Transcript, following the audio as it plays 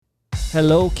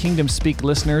Hello, Kingdom Speak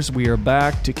listeners. We are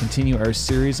back to continue our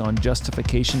series on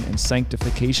justification and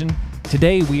sanctification.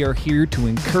 Today, we are here to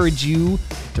encourage you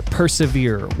to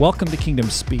persevere. Welcome to Kingdom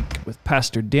Speak with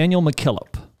Pastor Daniel McKillop.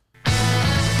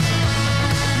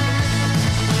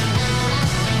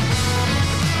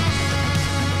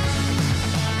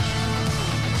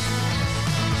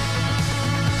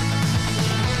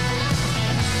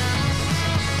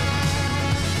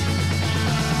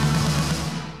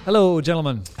 Hello,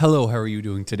 gentlemen. Hello, how are you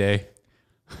doing today?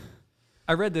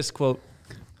 I read this quote.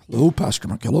 Hello, Pastor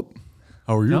McKillop.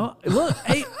 How are you? No, look,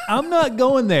 hey, I'm not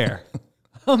going there.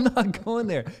 I'm not going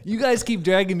there. You guys keep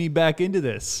dragging me back into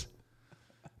this.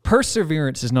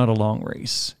 Perseverance is not a long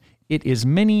race. It is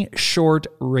many short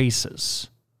races,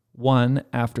 one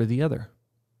after the other.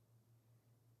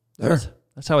 There.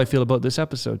 That's how I feel about this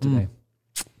episode today.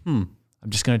 I'm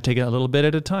just going to take it a little bit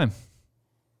at a time.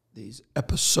 These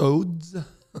episodes.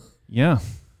 Yeah.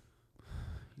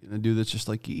 You're going to do this just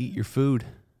like you eat your food.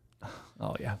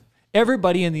 Oh, yeah.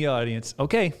 Everybody in the audience.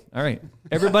 Okay. All right.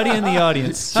 Everybody in the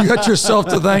audience. You got yourself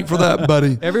to thank for that,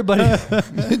 buddy. Everybody.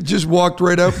 Just walked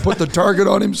right up, put the target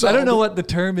on himself. I don't know what the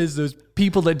term is. Those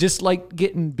people that just like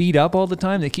getting beat up all the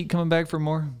time. They keep coming back for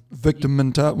more. Victim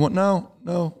mentality. What? No.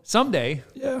 Someday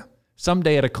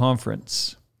at a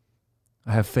conference,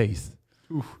 I have faith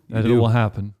that it will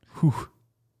happen.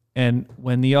 And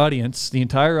when the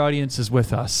entire audience is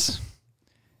with us,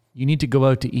 you need to go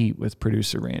out to eat with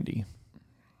producer Randy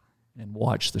and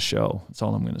watch the show. That's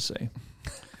all I'm going to say.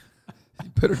 You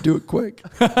better do it quick.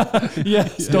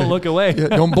 Just don't look away. Yeah,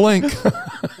 don't blink.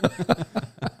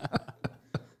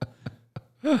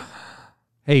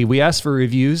 Hey, we asked for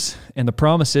reviews, and the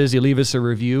promise is you leave us a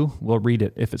review, we'll read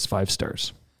it if it's 5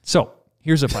 stars. So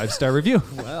here's a 5-star review.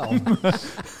 Well,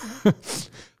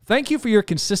 Thank you for your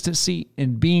consistency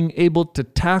in being able to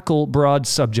tackle broad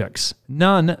subjects,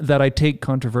 none that I take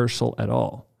controversial at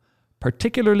all,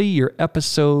 particularly your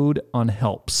episode on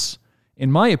helps. In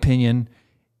my opinion,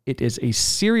 it is a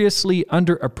seriously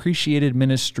underappreciated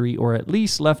ministry, or at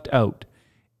least left out,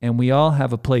 and we all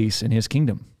have a place in His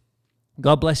kingdom.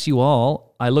 God bless you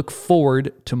all. I look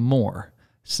forward to more.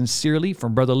 Sincerely,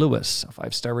 from Brother Lewis, a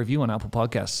 5-star review on Apple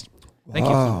Podcasts. Thank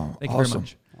you. Thank you very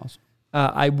much. awesome.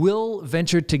 I will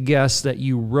venture to guess that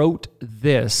you wrote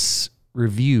this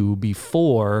review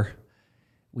before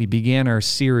we began our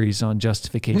series on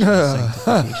justification and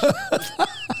sanctification.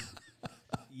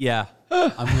 Yeah,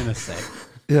 I'm going to say.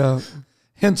 Yeah.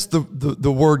 Hence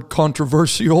the word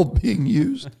controversial being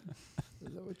used.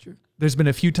 Is that what you're... There's been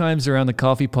a few times around the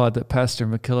coffee pod that Pastor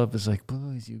McKillop is like,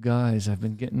 boys, you guys, I've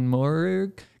been getting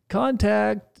more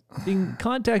being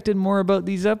contacted more about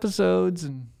these episodes.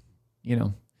 And,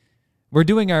 we're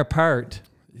doing our part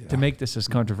to make this as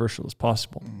controversial as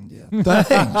possible. Yeah.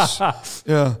 Thanks.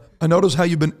 Yeah. I notice how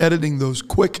you've been editing those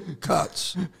quick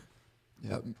cuts.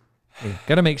 Yeah. Hey,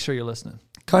 got to make sure you're listening.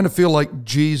 Kind of feel like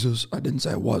Jesus. I didn't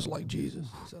say I was like Jesus.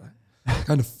 I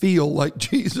kind of feel like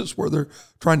Jesus, where they're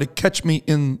trying to catch me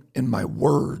in my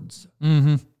words.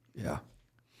 Mm-hmm. Yeah.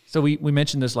 So we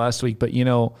mentioned this last week, but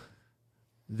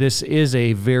this is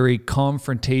a very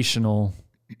confrontational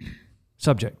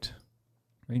subject,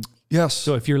 right? Yes.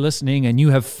 So if you're listening and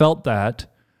you have felt that,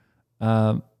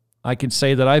 I can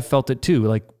say that I've felt it too.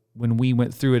 Like when we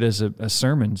went through it as a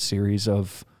sermon series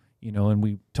of, and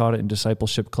we taught it in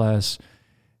discipleship class,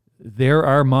 there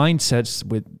are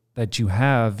mindsets that you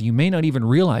have, you may not even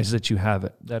realize that you have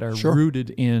it, that are rooted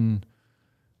in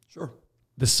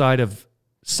the side of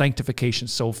sanctification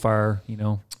so far,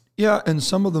 Yeah, and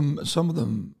some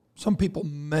people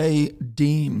may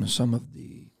deem some of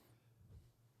the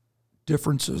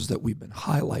differences that we've been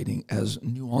highlighting as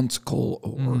nuanceical,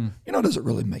 or, does it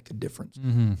really make a difference?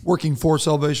 Mm-hmm. Working for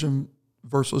salvation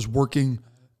versus working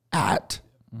at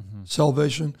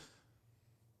salvation.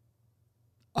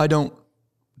 I don't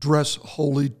dress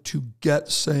holy to get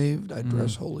saved. I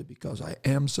dress holy because I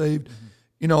am saved.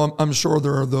 I'm sure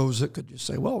there are those that could just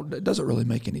say, well, it doesn't really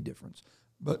make any difference.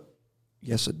 But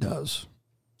yes, it does.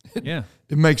 It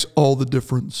makes all the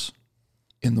difference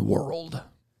in the world.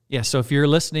 Yeah, so if you're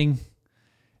listening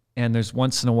and there's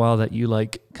once in a while that you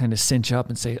kind of cinch up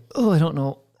and say, oh, I don't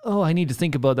know. Oh, I need to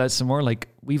think about that some more. Like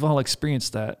we've all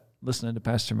experienced that listening to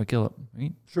Pastor McKillop,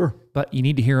 right? Sure. But you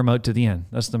need to hear him out to the end.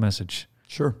 That's the message.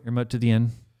 Sure. Hear him out to the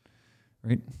end,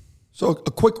 right? So a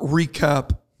quick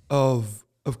recap of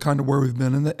kind of where we've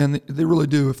been. And they really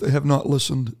do, if they have not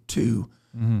listened to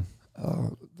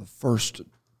the first,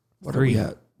 what 3. are we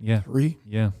at? Yeah. 3?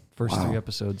 Yeah. First 3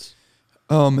 episodes.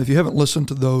 If you haven't listened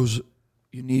to those,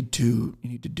 you need to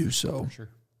do so. For sure.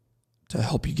 To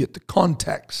help you get the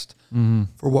context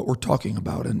for what we're talking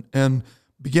about. And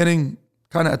beginning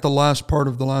kind of at the last part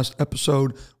of the last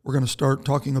episode, we're going to start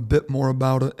talking a bit more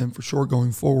about it. And for sure,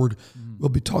 going forward, we'll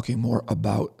be talking more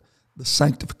about the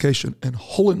sanctification and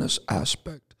holiness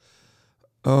aspect.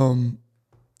 But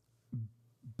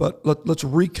let's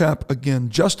recap again.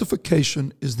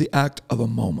 Justification is the act of a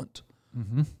moment.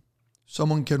 Mm-hmm.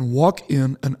 Someone can walk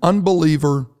in, an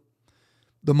unbeliever,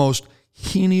 the most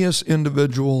heinous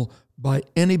individual by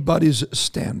anybody's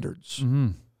standards,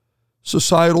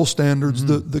 societal standards.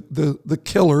 The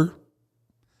killer,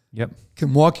 Yep.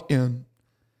 can walk in.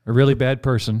 A really bad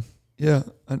person. Yeah.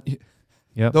 And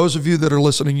Yep. those of you that are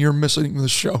listening, you're missing the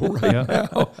show right Yeah.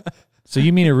 now. So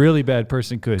you mean a really bad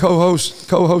person could?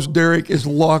 Co-host Derek is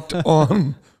locked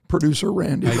on producer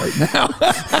Randy right now.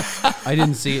 I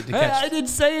didn't see it to catch. I didn't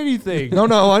say anything. No,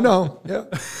 I know. Yeah.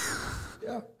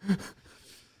 Yeah.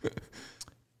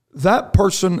 That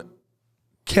person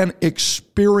can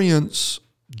experience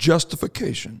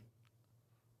justification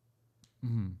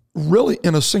really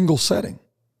in a single setting.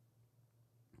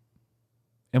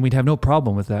 And we'd have no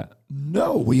problem with that.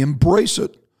 No, we embrace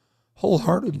it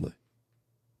wholeheartedly.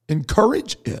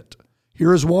 Encourage it.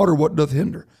 Here is water, what doth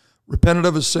hinder? Repented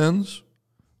of his sins,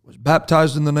 was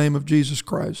baptized in the name of Jesus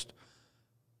Christ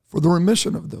for the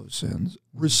remission of those sins,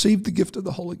 received the gift of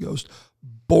the Holy Ghost,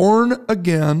 born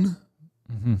again,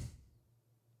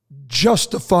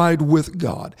 justified with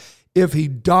God. If he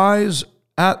dies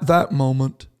at that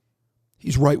moment,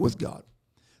 he's right with God.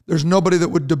 There's nobody that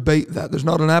would debate that. There's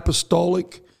not an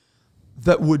apostolic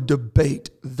that would debate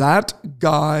that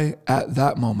guy at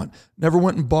that moment. Never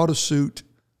went and bought a suit,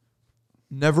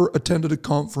 never attended a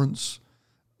conference,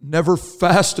 never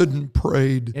fasted and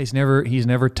prayed. Yeah, he's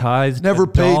never tithed, Never a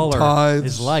paid dollar tithes.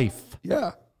 his life.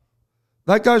 Yeah.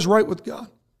 That guy's right with God.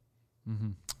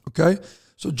 Okay?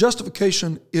 So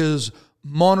justification is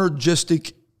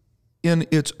monergistic in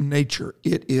its nature.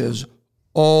 It is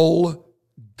all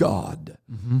God.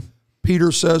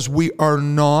 Peter says we're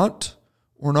not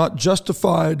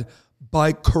justified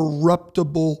by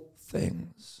corruptible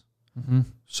things.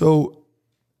 So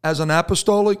as an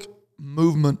apostolic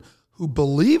movement who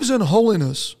believes in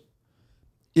holiness,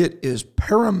 it is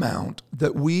paramount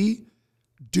that we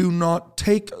do not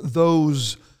take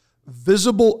those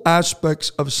visible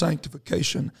aspects of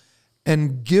sanctification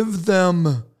and give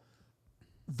them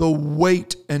the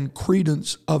weight and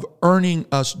credence of earning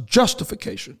us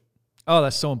justification. Oh,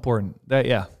 that's so important.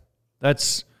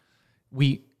 That's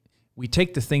we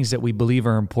take the things that we believe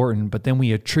are important, but then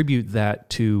we attribute that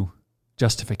to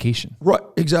justification. Right,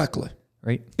 exactly.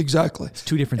 Right? Exactly. It's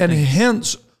two different and things.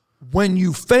 hence, when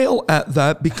you fail at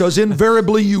that, because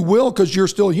invariably you will, because you're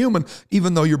still human,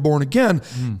 even though you're born again,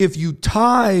 if you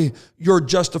tie your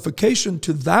justification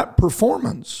to that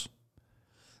performance,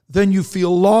 then you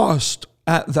feel lost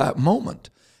at that moment.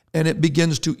 And it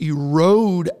begins to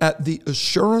erode at the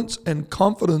assurance and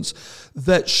confidence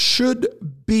that should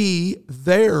be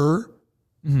there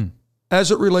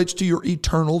as it relates to your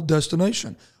eternal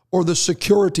destination or the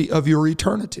security of your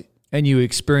eternity. And you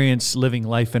experience living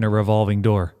life in a revolving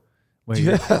door. Where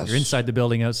Yes. you're inside the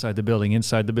building, outside the building,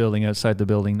 inside the building, outside the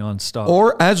building, nonstop.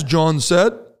 Or, as John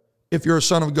said, if you're a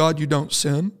son of God, you don't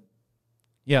sin.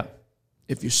 Yeah.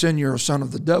 If you sin, you're a son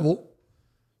of the devil.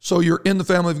 So you're in the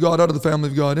family of God, out of the family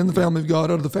of God, in the family of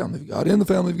God, out of the family of God, in the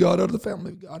family of God, out of the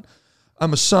family of God.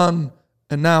 I'm a son,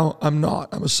 and now I'm not.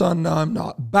 I'm a son, now I'm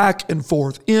not. Back and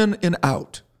forth, in and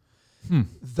out.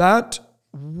 That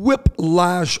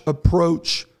whiplash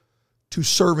approach to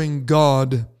serving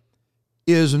God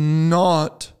is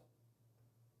not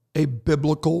a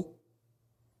biblical,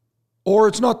 or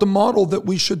it's not the model that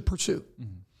we should pursue.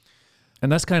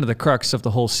 And that's kind of the crux of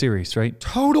the whole series, right?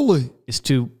 Totally. Is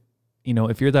to,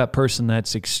 if you're that person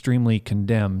that's extremely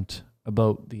condemned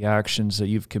about the actions that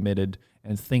you've committed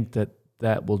and think that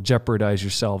that will jeopardize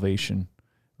your salvation,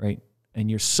 right? And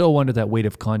you're so under that weight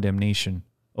of condemnation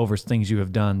over things you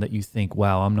have done that you think,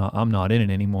 wow, I'm not in it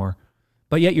anymore.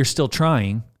 But yet you're still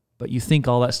trying, but you think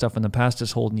all that stuff in the past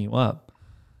is holding you up.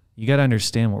 You got to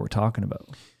understand what we're talking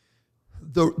about.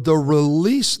 The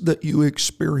release that you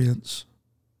experience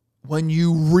when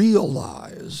you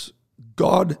realize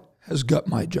God has got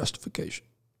my justification.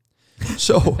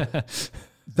 So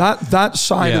that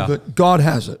side of it, God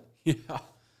has it. Yeah.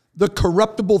 The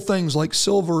corruptible things like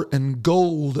silver and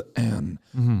gold and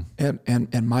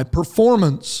my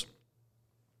performance,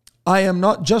 I am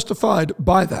not justified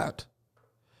by that.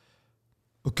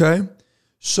 Okay?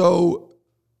 So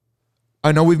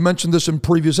I know we've mentioned this in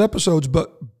previous episodes,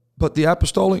 but the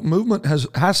apostolic movement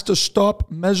has to stop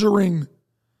measuring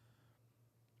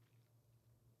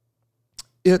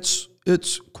its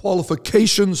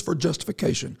qualifications for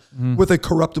justification with a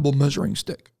corruptible measuring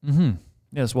stick.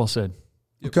 Yes, well said.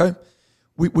 Okay?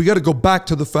 We got to go back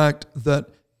to the fact that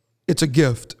it's a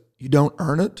gift. You don't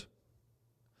earn it.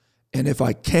 And if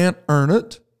I can't earn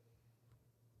it,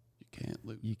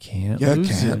 You can't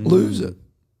lose. lose it.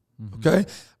 Okay?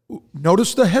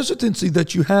 Notice the hesitancy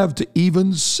that you have to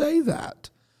even say that.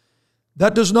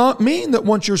 That does not mean that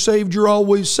once you're saved, you're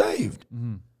always saved.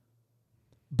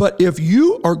 But if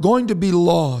you are going to be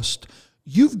lost,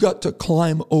 you've got to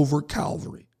climb over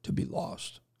Calvary to be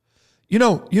lost. You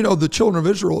know, the children of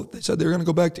Israel, they said they were going to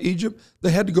go back to Egypt.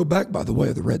 They had to go back by the way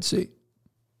of the Red Sea.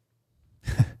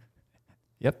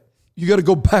 Yep. You got to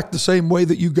go back the same way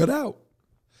that you got out.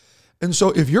 And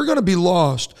so if you're going to be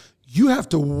lost, you have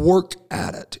to work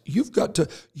at it.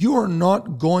 You are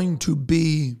not going to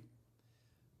be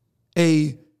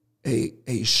a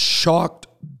shocked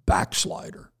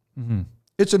backslider.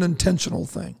 It's an intentional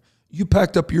thing. You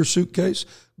packed up your suitcase,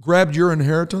 grabbed your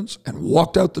inheritance, and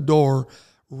walked out the door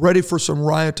ready for some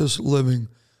riotous living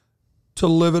to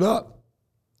live it up.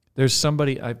 There's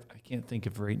somebody, I can't think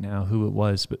of right now who it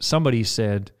was, but somebody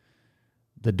said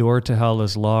the door to hell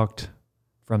is locked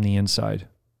from the inside.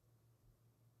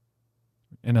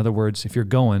 In other words, if you're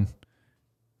going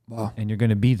and you're going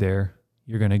to be there,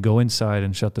 you're going to go inside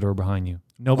and shut the door behind you.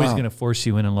 Nobody's going to force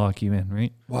you in and lock you in,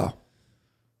 right? Wow.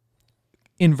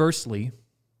 Inversely,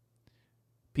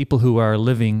 people who are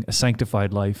living a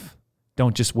sanctified life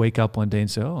don't just wake up one day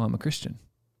and say, "Oh, I'm a Christian."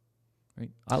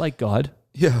 Right? I like God.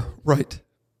 Yeah, right.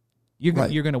 You're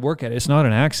going to work at it. It's not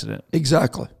an accident.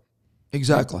 Exactly.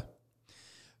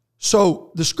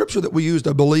 So the scripture that we used,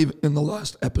 I believe, in the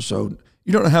last episode,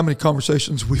 you don't know how many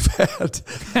conversations we've had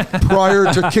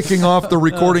prior to kicking off the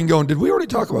recording going, did we already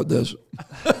talk about this?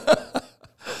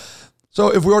 So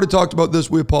if we already talked about this,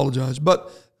 we apologize.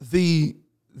 But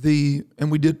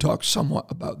and we did talk somewhat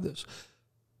about this.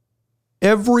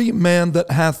 Every man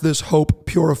that hath this hope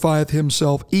purifieth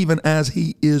himself, even as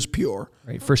he is pure.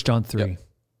 Right. 1 John 3.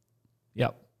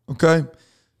 Yep. Okay?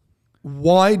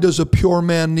 Why does a pure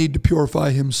man need to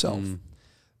purify himself?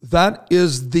 That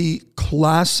is the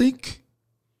classic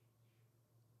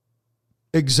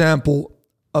example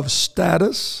of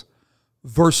status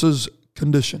versus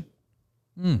condition.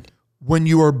 When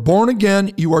you are born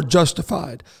again, you are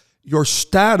justified. Your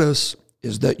status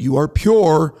is that you are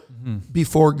pure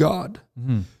before God.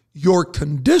 Your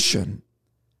condition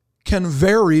can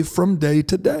vary from day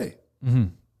to day.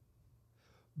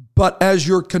 But as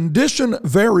your condition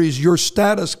varies, your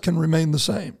status can remain the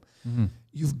same.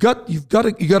 You've got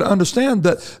to understand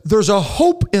that there's a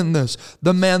hope in this.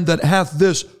 The man that hath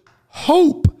this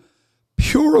hope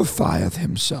purifieth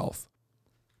himself,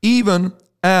 even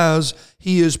as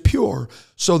he is pure.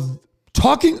 So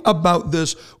talking about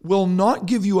this will not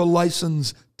give you a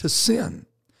license to sin.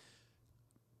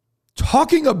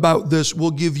 Talking about this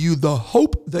will give you the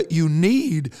hope that you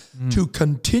need to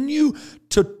continue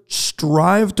to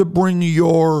strive to bring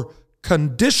your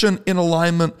condition in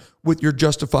alignment with your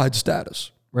justified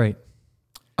status. Right.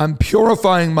 I'm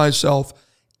purifying myself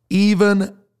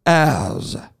even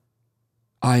as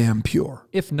I am pure.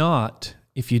 If not,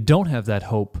 if you don't have that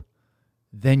hope,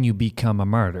 then you become a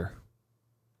martyr.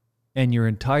 And your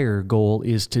entire goal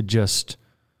is to just,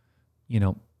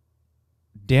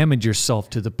 damage yourself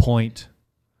to the point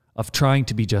of trying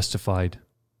to be justified.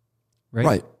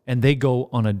 Right? And they go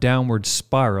on a downward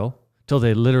spiral till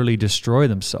they literally destroy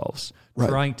themselves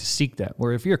trying to seek that.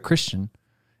 Where if you're a Christian,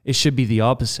 it should be the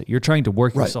opposite. You're trying to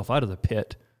work yourself out of the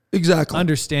pit. Exactly.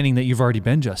 Understanding that you've already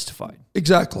been justified.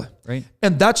 Exactly. Right?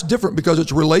 And that's different because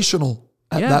it's relational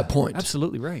at that point.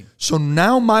 Absolutely right. So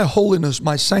now my holiness,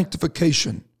 my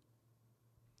sanctification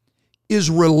is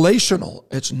relational.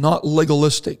 It's not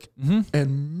legalistic.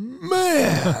 And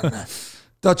man,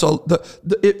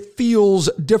 it feels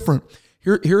different.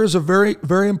 Here is a very,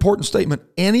 very important statement.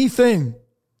 Anything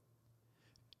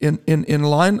in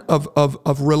line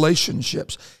of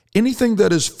relationships, anything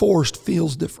that is forced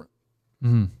feels different.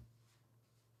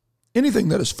 Anything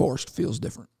that is forced feels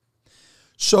different.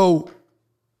 So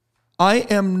I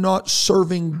am not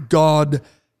serving God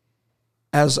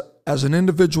as an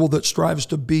individual that strives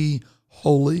to be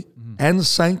holy and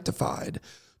sanctified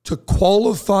to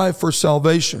qualify for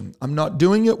salvation. I'm not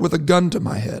doing it with a gun to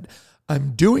my head.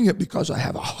 I'm doing it because I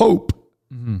have a hope.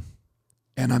 And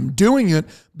I'm doing it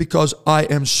because I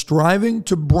am striving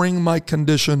to bring my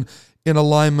condition in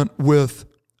alignment with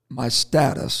my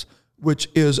status, which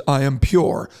is I am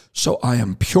pure. So I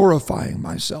am purifying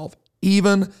myself,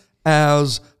 even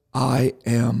as I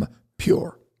am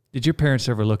pure. Did your parents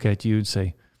ever look at you and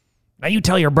say, "Now you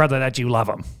tell your brother that you love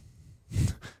him"?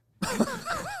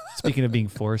 Speaking of being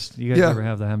forced, you guys ever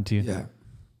have that happen to you? Yeah.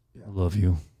 I love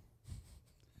you.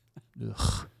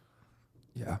 Ugh.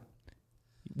 Yeah.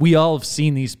 we all have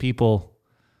seen these people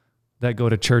that go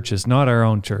to churches, not our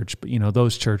own church, but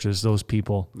those churches, those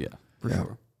people, Yeah. For Yeah.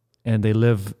 sure. and they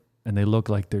live and they look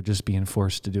like they're just being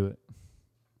forced to do it.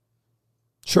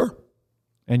 Sure.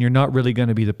 And you're not really going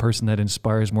to be the person that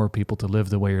inspires more people to live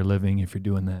the way you're living if you're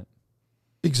doing that.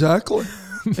 Exactly.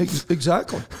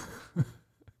 Exactly.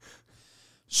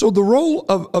 So the role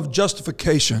of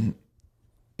justification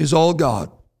is all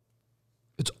God.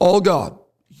 It's all God.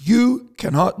 You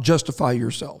cannot justify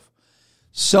yourself.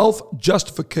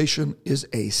 Self-justification is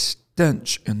a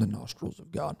stench in the nostrils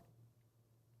of God.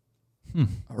 All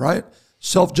right?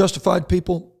 Self-justified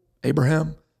people,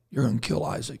 Abraham, you're going to kill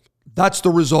Isaac. That's the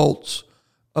results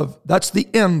that's the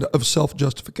end of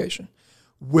self-justification.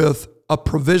 With a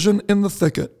provision in the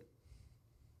thicket,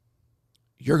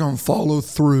 you're going to follow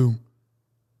through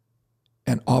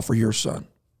and offer your son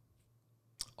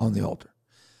on the altar.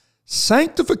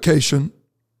 Sanctification,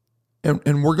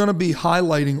 and we're going to be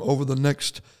highlighting over the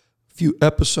next few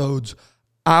episodes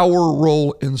our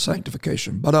role in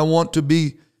sanctification. But I want to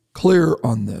be clear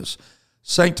on this.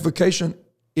 Sanctification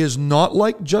is not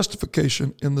like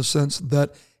justification in the sense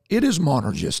that it is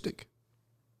monergistic.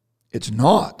 It's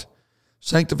not.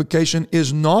 Sanctification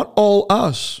is not all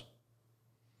us.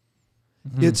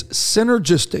 It's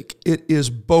synergistic. It is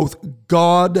both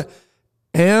God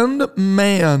and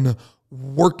man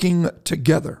working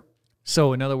together.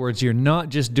 So, in other words, you're not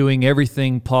just doing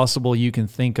everything possible you can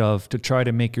think of to try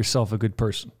to make yourself a good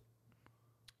person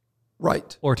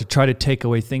Right. or to try to take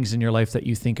away things in your life that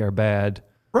you think are bad.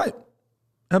 Right.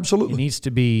 It Absolutely. needs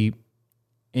to be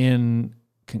in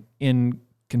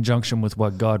conjunction with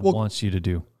what God wants you to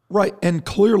do. Right. And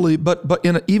clearly, but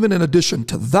even in addition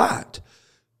to that,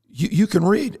 you can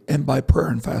read, and by prayer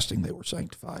and fasting they were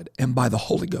sanctified, and by the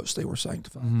Holy Ghost they were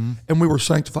sanctified, and we were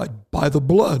sanctified by the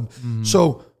blood.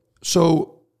 So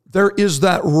there is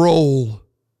that role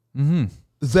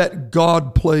that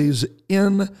God plays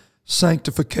in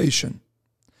sanctification,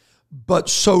 but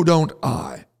so don't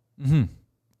I.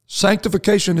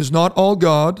 Sanctification is not all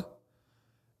God,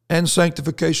 and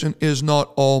sanctification is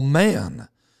not all man.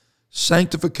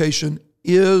 Sanctification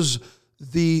is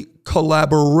the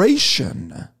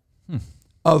collaboration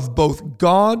of both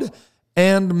God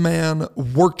and man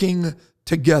working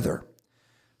together.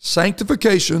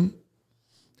 Sanctification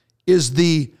is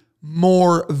the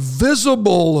more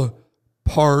visible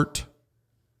part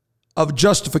of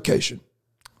justification.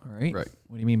 All right. Right.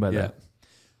 What do you mean by Yeah. that?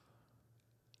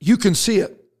 You can see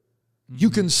it. You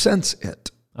can sense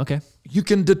it. Okay. You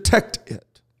can detect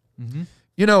it.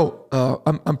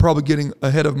 I'm probably getting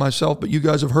ahead of myself, but you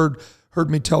guys have heard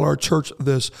me tell our church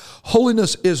this.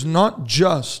 Holiness is not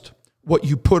just what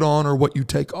you put on or what you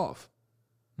take off.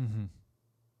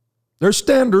 There's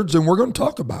standards, and we're going to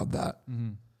talk about that.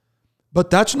 But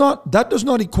that does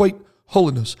not equate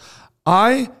holiness.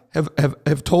 I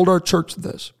have told our church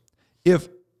this. If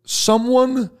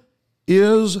someone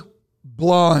is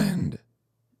blind,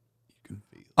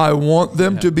 I want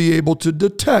them to be able to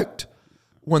detect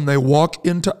when they walk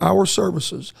into our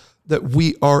services that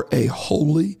we are a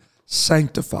holy,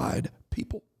 sanctified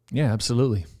people. Yeah,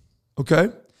 absolutely. Okay?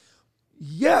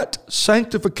 Yet,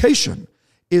 sanctification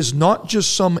is not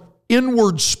just some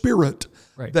inward spirit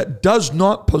Right. that does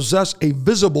not possess a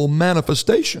visible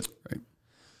manifestation. Right.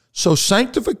 So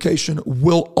sanctification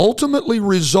will ultimately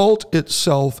result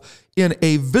itself in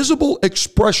a visible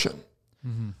expression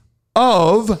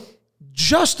of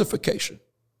justification.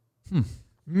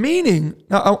 Meaning,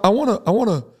 now I want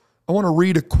to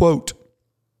read a quote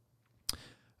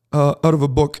out of a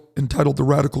book entitled The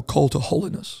Radical Call to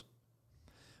Holiness.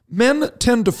 Men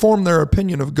tend to form their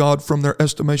opinion of God from their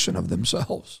estimation of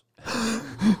themselves.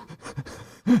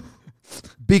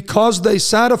 Because they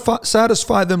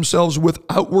satisfy themselves with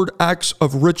outward acts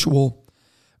of ritual,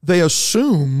 they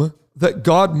assume that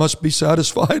God must be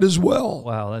satisfied as well.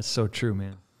 Wow, that's so true,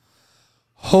 man.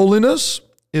 Holiness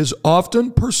is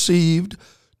often perceived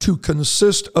to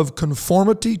consist of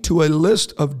conformity to a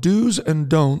list of do's and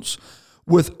don'ts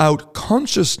without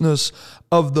consciousness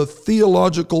of the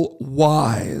theological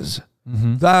whys.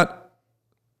 That,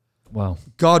 Wow.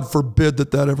 God forbid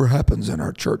that ever happens in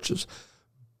our churches.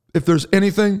 If there's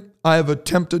anything I have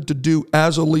attempted to do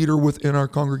as a leader within our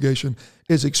congregation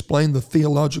is explain the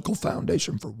theological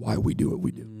foundation for why we do what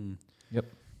we do. Yep.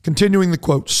 Continuing the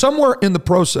quote, somewhere in the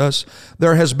process,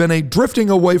 there has been a drifting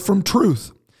away from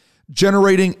truth,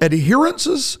 generating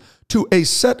adherences to a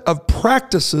set of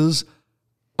practices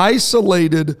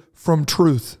isolated from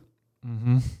truth.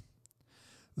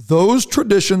 Those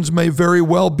traditions may very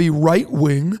well be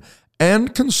right-wing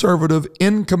and conservative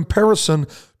in comparison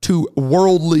to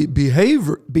worldly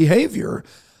behavior.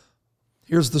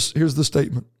 Here's the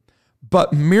statement.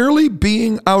 But merely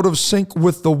being out of sync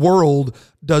with the world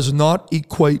does not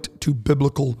equate to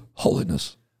biblical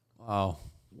holiness. Wow.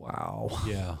 Wow.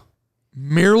 Yeah.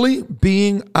 Merely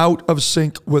being out of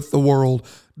sync with the world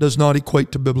does not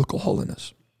equate to biblical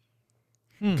holiness.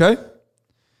 Okay?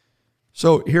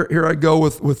 So here I go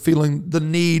with feeling the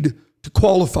need to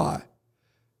qualify.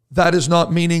 That is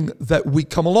not meaning that we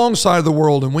come alongside the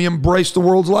world and we embrace the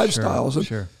world's lifestyles.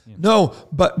 Sure. Yeah. No,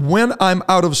 but when I'm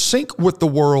out of sync with the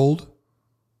world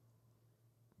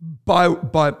by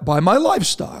my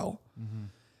lifestyle,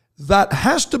 that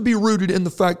has to be rooted in the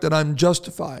fact that I'm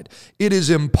justified. It is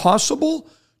impossible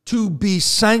to be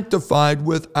sanctified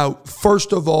without,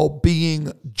 first of all,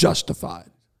 being justified.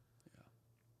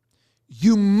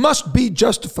 You must be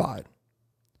justified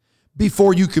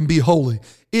before you can be holy.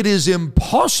 It is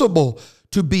impossible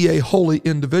to be a holy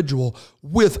individual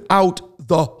without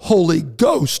the Holy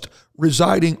Ghost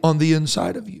residing on the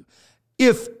inside of you.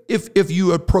 If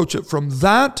you approach it from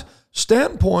that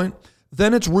standpoint,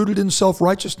 then it's rooted in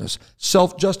self-righteousness,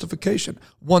 self-justification.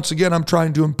 Once again, I'm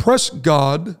trying to impress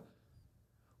God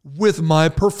with my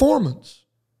performance.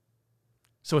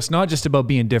 So it's not just about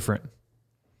being different,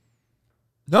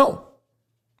 No,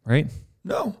 right?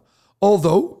 no.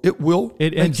 Although it will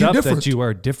It make ends you up different. that you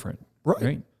are different,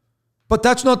 Right. But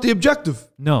that's not the objective.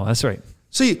 No, that's right.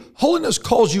 See, holiness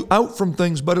calls you out from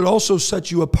things, but it also sets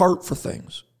you apart for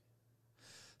things.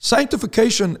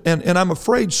 Sanctification, and I'm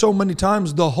afraid so many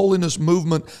times the holiness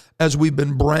movement, as we've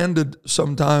been branded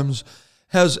sometimes,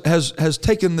 has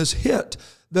taken this hit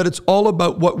that it's all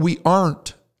about what we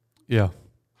aren't Yeah.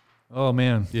 Oh,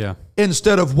 man. Yeah.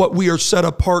 instead of what we are set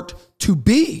apart to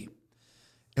be.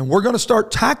 And we're going to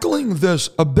start tackling this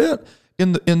a bit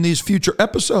in these future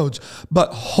episodes.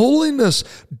 But holiness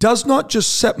does not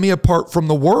just set me apart from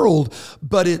the world,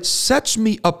 but it sets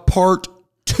me apart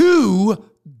to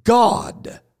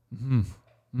God.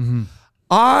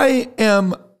 I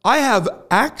have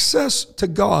access to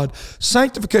God.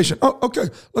 Sanctification. Oh, okay.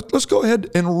 Let's go ahead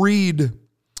and read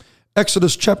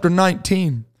Exodus chapter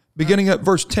 19, beginning at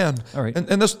verse 10. All right.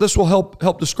 And this will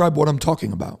help describe what I'm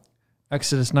talking about.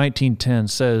 Exodus 19:10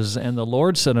 says, "And the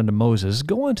Lord said unto Moses,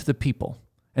 Go unto the people,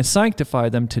 and sanctify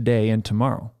them today and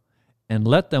tomorrow, and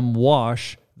let them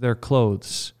wash their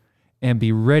clothes, and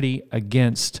be ready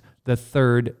against the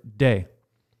third day.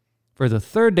 For the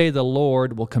third day the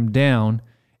Lord will come down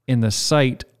in the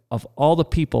sight of all the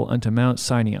people unto Mount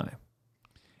Sinai.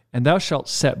 And thou shalt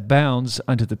set bounds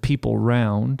unto the people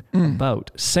round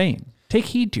about, saying, Take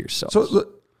heed to yourselves." So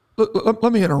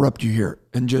let me interrupt you here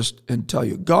and tell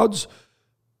you,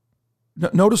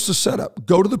 notice the setup.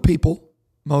 Go to the people,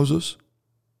 Moses,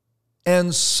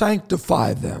 and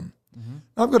sanctify them.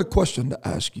 Now, I've got a question to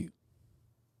ask you.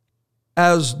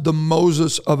 As the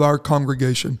Moses of our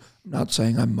congregation, I'm not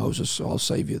saying I'm Moses, so I'll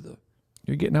save you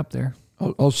You're getting up there.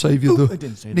 I'll save you I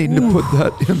didn't say that. needing to put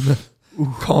that in the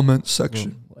comment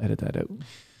section. We'll edit that out.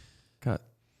 Cut.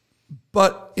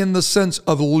 But in the sense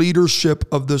of leadership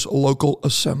of this local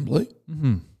assembly,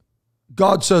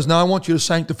 God says, now I want you to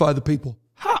sanctify the people.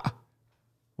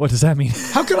 What does that mean?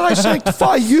 How can I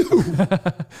sanctify you?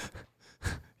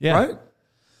 Yeah. Right?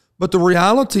 But the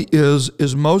reality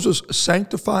is Moses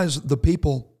sanctifies the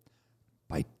people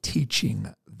by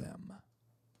teaching them.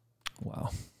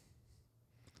 Wow.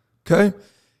 Okay?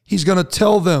 He's going to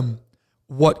tell them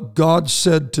what God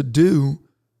said to do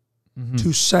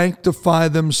to sanctify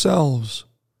themselves.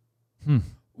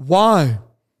 Why?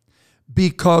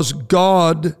 Because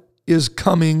God is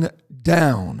coming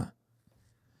down.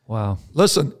 Wow.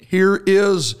 Listen, here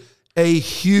is a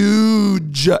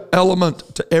huge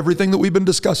element to everything that we've been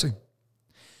discussing.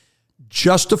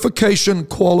 Justification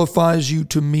qualifies you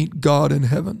to meet God in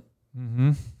heaven.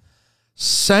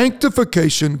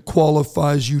 Sanctification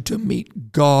qualifies you to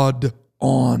meet God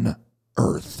on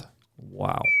earth.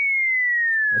 Wow.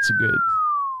 That's a good.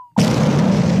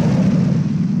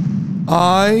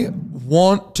 I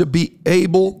want to be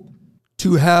able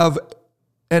to have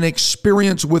an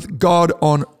experience with God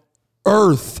on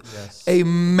earth, a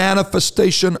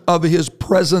manifestation of his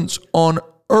presence on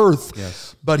earth.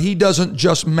 Yes. But he doesn't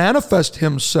just manifest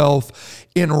himself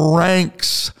in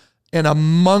ranks and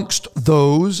amongst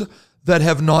those that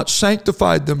have not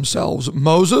sanctified themselves.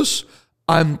 Moses,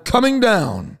 I'm coming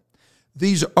down.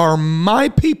 These are my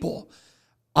people.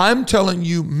 I'm telling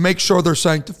you, make sure they're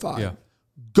sanctified. Yeah.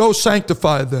 Go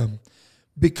sanctify them.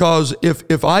 Because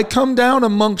if I come down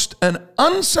amongst an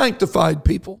unsanctified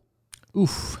people,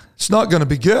 it's not going to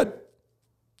be good.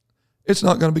 It's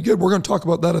not going to be good. We're going to talk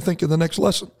about that, I think, in the next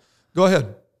lesson. Go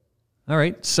ahead. All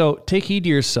right. So take heed to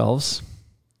yourselves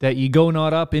that ye go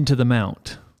not up into the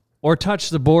mount or touch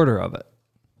the border of it,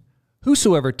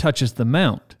 Whosoever touches the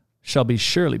mount shall be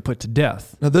surely put to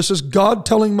death. Now, this is God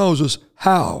telling Moses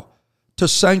how to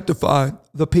sanctify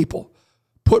the people,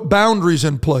 put boundaries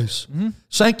in place.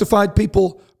 Sanctified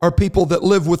people are people that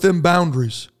live within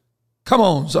boundaries. Come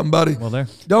on, somebody. Well, there.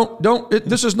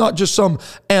 This is not just some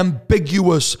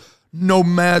ambiguous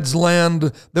nomad's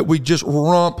land that we just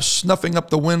romp, snuffing up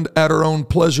the wind at our own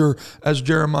pleasure, as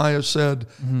Jeremiah said.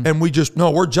 And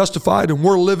we're justified and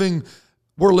we're living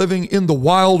in the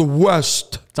Wild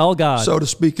West. It's all God. So to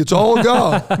speak. It's all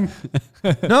God.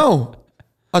 No.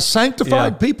 A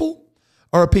sanctified people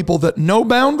are a people that know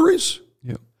boundaries.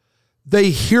 Yep. They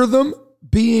hear them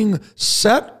being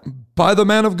set by the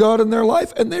man of God in their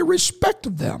life, and they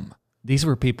respect them. These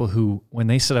were people who, when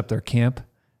they set up their camp,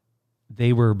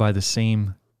 they were by the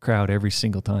same crowd every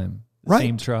single time. The Right.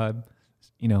 same tribe.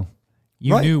 You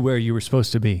Right. knew where you were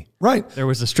supposed to be. Right. There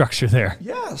was a structure there.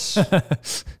 Yes.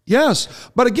 Yes.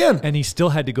 But again, And he still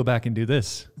had to go back and do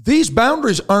this. these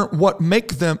boundaries aren't what made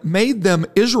them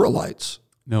Israelites.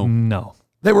 No.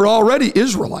 They were already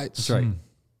Israelites. That's right.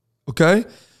 Okay?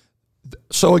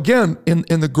 So again,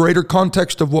 in the greater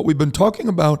context of what we've been talking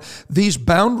about, these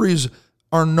boundaries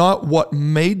are not what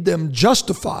made them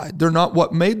justified. They're not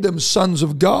what made them sons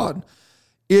of God.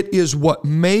 It is what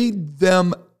made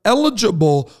them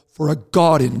eligible for a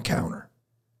God encounter.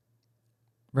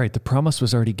 Right. The promise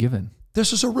was already given.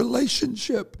 This is a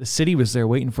relationship. The city was there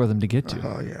waiting for them to get to.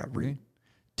 Oh, yeah. Read.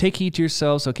 Take heed to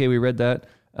yourselves. Okay, we read that.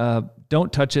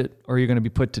 Don't touch it or you're going to be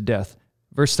put to death.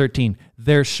 Verse 13,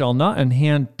 there shall not an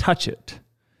hand touch it,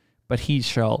 but he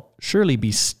shall surely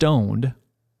be stoned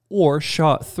or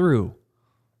shot through.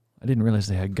 I didn't realize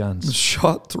they had guns.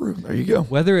 Shot through. There you go.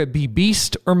 Whether it be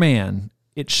beast or man,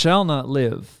 it shall not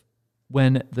live.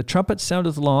 When the trumpet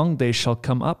soundeth long, they shall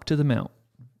come up to the mount.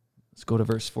 Let's go to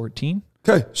verse 14.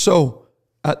 Okay, so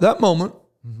at that moment,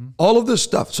 all of this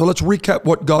stuff. So let's recap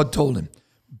what God told him.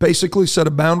 Basically set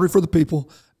a boundary for the people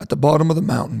at the bottom of the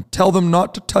mountain. Tell them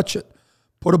not to touch it.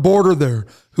 Put a border there.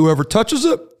 Whoever touches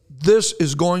it, this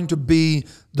is going to be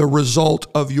the result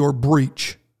of your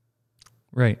breach.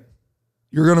 Right.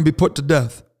 You're going to be put to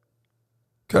death.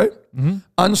 Okay?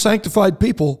 Unsanctified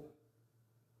people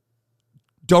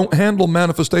don't handle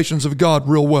manifestations of God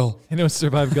real well. They don't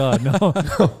survive God,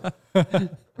 no.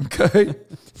 Okay?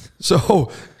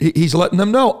 So he's letting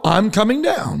them know, I'm coming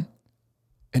down,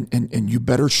 and you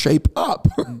better shape up.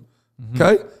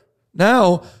 Okay?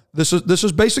 Now, this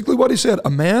is basically what he said. A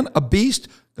man, a beast,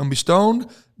 going to be stoned.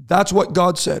 That's what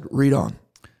God said. Read on.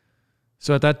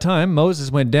 So at that time,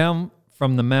 Moses went down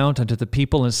from the mount unto the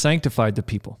people and sanctified the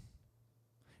people.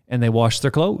 And they washed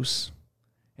their clothes.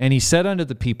 And he said unto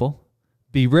the people,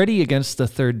 be ready against the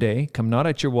third day, come not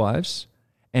at your wives.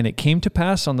 And it came to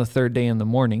pass on the third day in the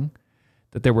morning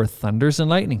that there were thunders and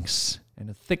lightnings, and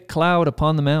a thick cloud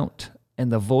upon the mount,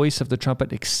 and the voice of the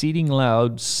trumpet exceeding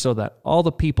loud, so that all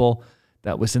the people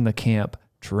that was in the camp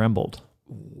trembled.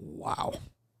 Wow.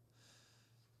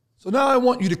 So now I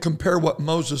want you to compare what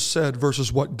Moses said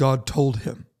versus what God told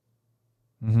him.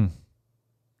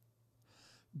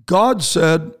 God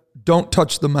said, don't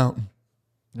touch the mountain.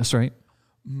 That's right.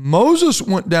 Moses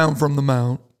went down from the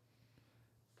mount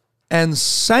and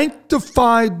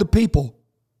sanctified the people.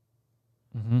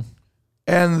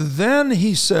 And then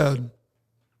he said,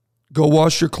 go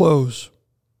wash your clothes.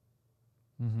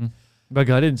 But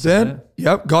God didn't say that.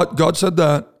 Yep, God said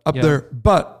that up Yeah. there.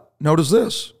 But notice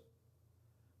this.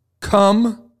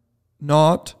 Come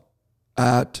not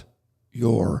at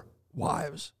your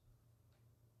wives.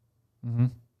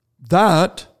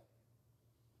 That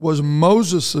was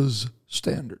Moses'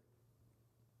 standard.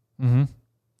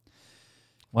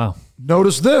 Wow.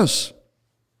 Notice this.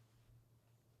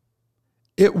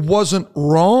 It wasn't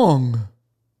wrong.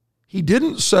 He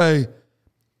didn't say,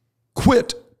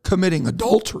 quit committing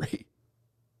adultery.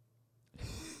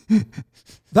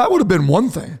 That would have been one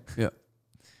thing. Yeah.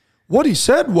 What he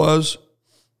said was,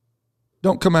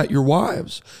 don't come at your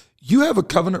wives. You have a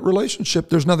covenant relationship.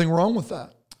 There's nothing wrong with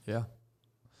that. Yeah.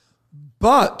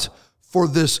 But for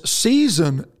this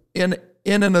season, in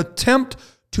an attempt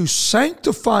to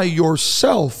sanctify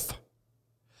yourself,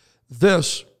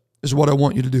 this is what I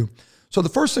want you to do. So the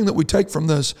first thing that we take from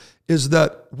this is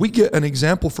that we get an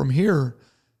example from here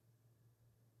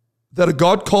that a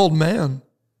God-called man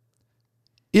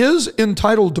is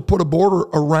entitled to put a border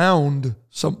around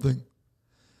something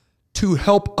to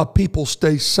help a people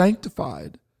stay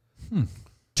sanctified,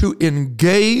 to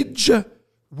engage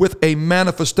with a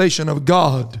manifestation of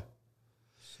God.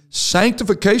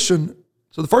 Sanctification.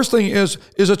 So the first thing is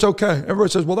it's okay. Everybody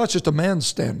says, well, that's just a man's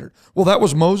standard. Well, that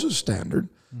was Moses' standard.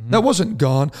 That wasn't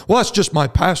God. Well, that's just my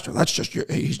pastor. That's just,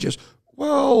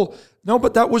 Well, no,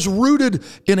 but that was rooted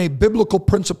in a biblical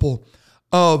principle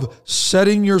of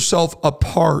setting yourself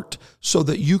apart so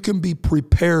that you can be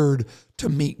prepared to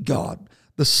meet God.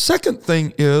 The second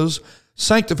thing is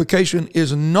sanctification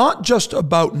is not just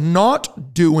about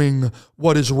not doing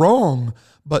what is wrong,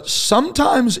 but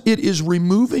sometimes it is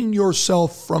removing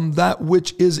yourself from that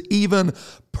which is even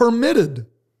permitted.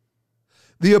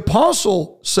 The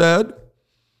apostle said,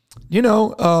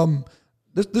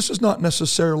 this is not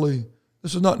necessarily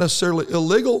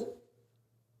illegal,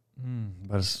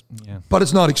 but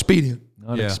it's not expedient.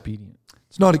 Not expedient.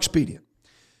 It's not expedient.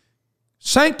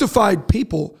 Sanctified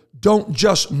people don't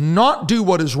just not do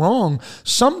what is wrong.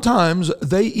 Sometimes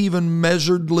they even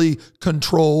measuredly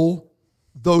control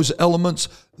those elements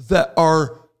that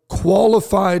are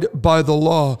qualified by the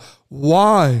law.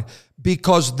 Why?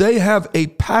 Because they have a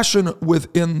passion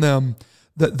within them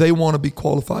that they want to be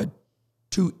qualified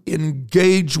to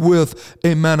engage with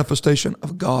a manifestation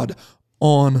of God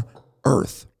on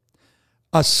earth.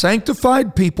 A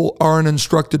sanctified people are an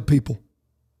instructed people.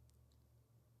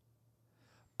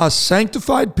 A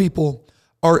sanctified people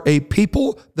are a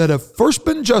people that have first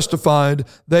been justified.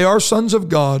 They are sons of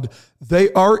God.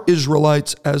 They are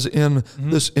Israelites, as in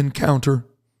this encounter.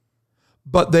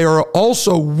 But they are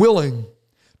also willing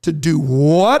to do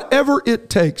whatever it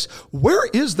takes. Where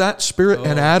is that spirit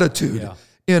and attitude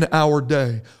in our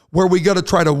day, where we got to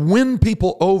try to win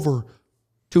people over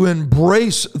to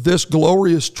embrace this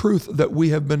glorious truth that we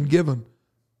have been given?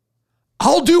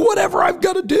 I'll do whatever I've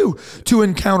got to do to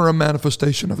encounter a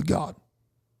manifestation of God.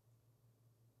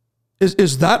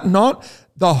 Is that not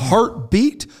the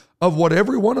heartbeat of what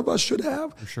every one of us should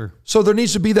have? For sure. So there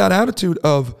needs to be that attitude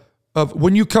of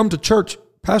when you come to church,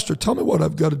 Pastor, tell me what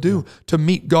I've got to do to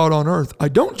meet God on earth. I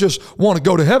don't just want to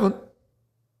go to heaven.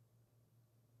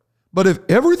 But if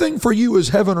everything for you is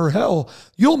heaven or hell,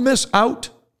 you'll miss out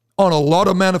on a lot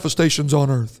of manifestations on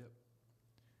earth.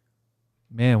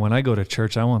 Man, when I go to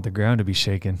church, I want the ground to be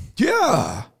shaken.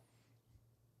 Yeah.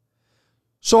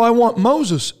 So I want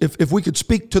Moses, if we could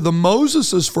speak to the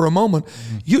Moseses for a moment,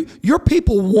 your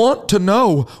people want to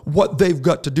know what they've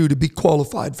got to do to be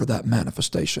qualified for that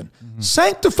manifestation.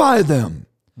 Sanctify them.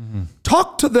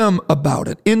 Talk to them about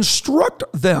it. Instruct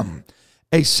them.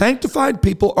 A sanctified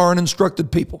people are an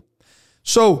instructed people.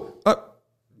 So, do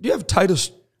you have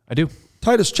Titus? I do.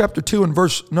 Titus chapter 2 and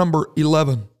verse number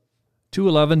 11.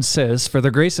 2:11 says, "For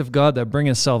the grace of God that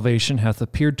bringeth salvation hath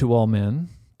appeared to all men,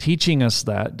 teaching us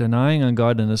that, denying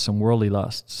ungodliness and worldly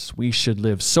lusts, we should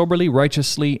live soberly,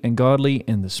 righteously, and godly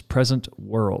in this present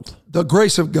world." The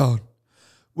grace of God,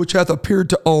 which hath appeared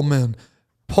to all men.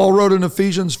 Paul wrote in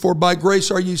Ephesians, "For by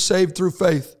grace are ye saved through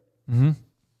faith."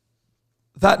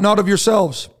 That not of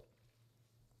yourselves.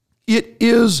 It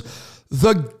is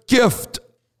the gift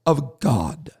of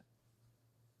God.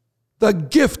 The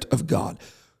gift of God.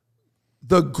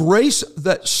 The grace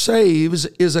that saves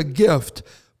is a gift.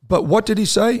 But what did he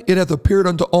say? It hath appeared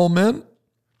unto all men.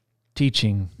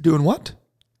 Teaching. Doing what?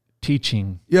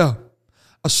 Teaching. Yeah.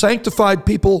 A sanctified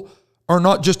people are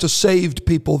not just a saved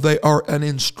people. They are an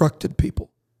instructed people.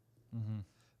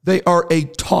 They are a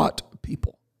taught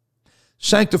people.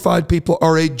 Sanctified people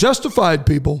are a justified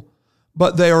people,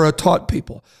 but they are a taught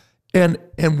people. And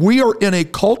we are in a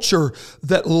culture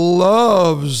that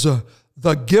loves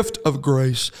the gift of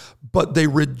grace, but they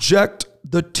reject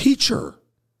the teacher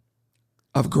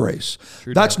of grace.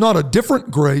 That's not a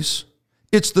different grace.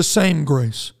 It's the same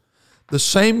grace. The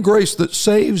same grace that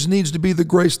saves needs to be the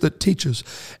grace that teaches.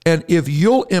 And if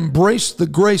you'll embrace the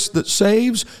grace that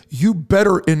saves, you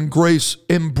better embrace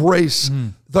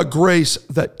the grace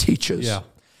that teaches. Yeah.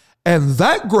 And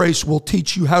that grace will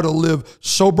teach you how to live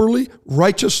soberly,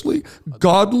 righteously,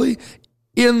 godly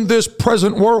in this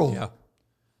present world. Yeah.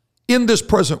 In this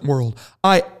present world.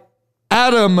 I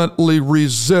adamantly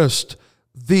resist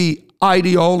the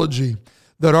ideology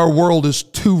that our world is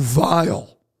too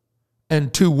vile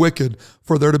and too wicked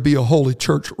for there to be a holy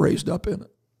church raised up in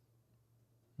it.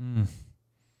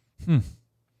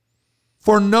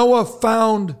 For Noah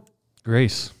found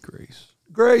Grace.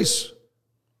 grace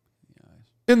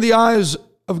in the eyes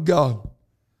of God.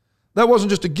 That wasn't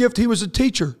just a gift, he was a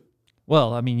teacher.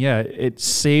 Well, I mean, yeah, it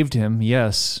saved him,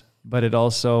 yes, but it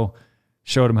also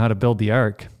showed him how to build the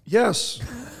ark. Yes,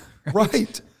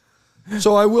 right.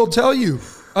 So I will tell you,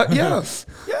 yeah.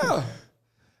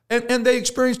 And they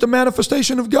experienced a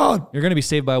manifestation of God. You're going to be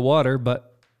saved by water,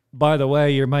 but by the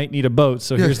way, you might need a boat,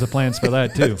 so here's the plans for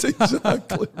that too. That's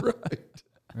exactly right.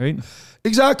 Right?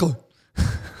 Exactly.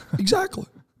 Exactly.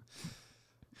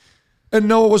 And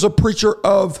Noah was a preacher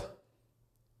of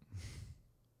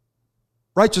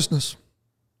righteousness.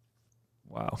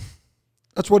 Wow.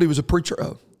 That's what he was a preacher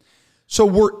of. So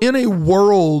we're in a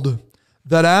world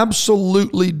that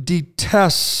absolutely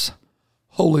detests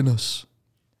holiness.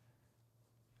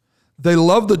 They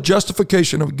love the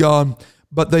justification of God,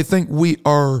 but they think we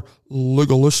are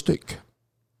legalistic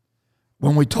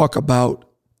when we talk about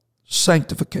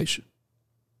sanctification.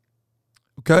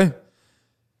 Okay?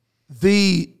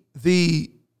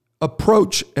 The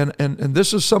approach, and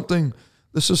this is something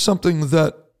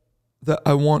that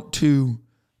I want to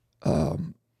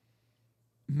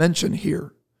mention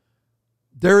here.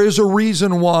 There is a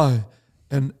reason why,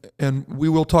 and we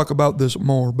will talk about this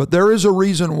more, but there is a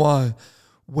reason why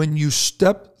when you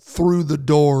step through the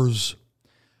doors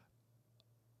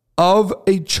of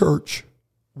a church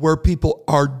where people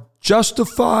are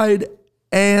justified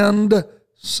and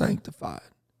sanctified,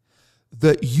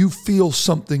 that you feel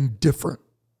something different.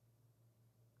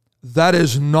 That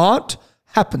is not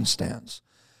happenstance.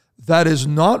 That is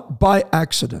not by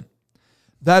accident.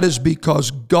 That is because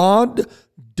God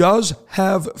does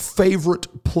have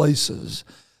favorite places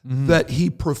that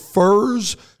he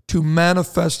prefers to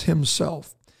manifest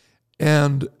himself.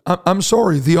 And I'm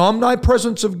sorry, the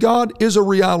omnipresence of God is a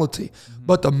reality,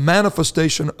 but the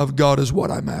manifestation of God is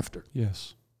what I'm after.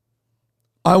 Yes.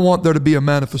 I want there to be a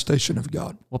manifestation of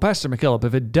God. Well, Pastor McKillop,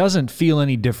 if it doesn't feel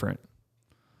any different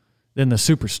than the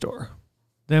Superstore,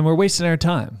 then we're wasting our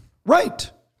time. Right.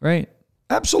 Right?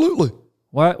 Absolutely.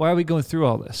 Why are we going through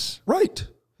all this? Right.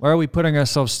 Why are we putting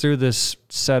ourselves through this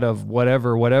set of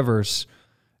whatevers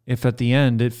if at the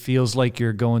end it feels like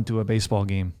you're going to a baseball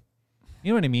game?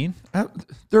 You know what I mean?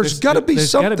 There's got to be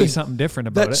something different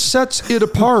about that it. sets it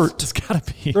apart. It's got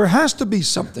to be. There has to be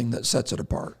something that sets it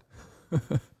apart.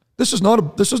 This is not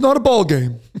a ball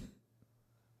game.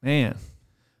 Man.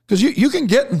 Because you can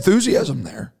get enthusiasm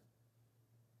there.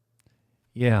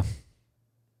 Yeah.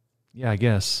 Yeah, I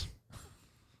guess.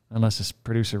 Unless it's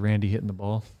producer Randy hitting the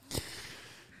ball.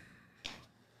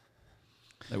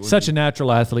 Such a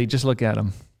natural athlete. Just look at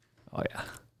him. Oh, yeah.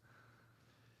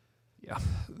 Yeah.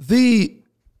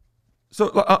 So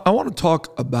I want to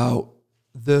talk about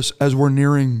this as we're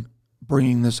nearing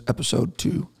bringing this episode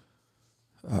to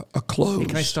a close. Hey,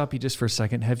 can I stop you just for a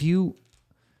second? Have you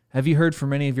heard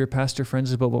from any of your pastor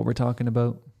friends about what we're talking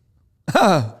about?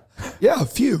 Yeah, a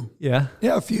few. Yeah?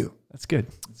 Yeah, a few. That's good.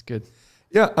 That's good.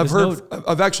 Yeah,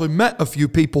 I've actually met a few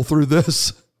people through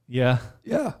this. Yeah.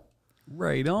 Yeah.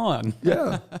 Right on.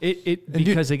 Yeah.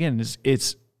 Because again,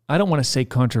 it's I don't want to say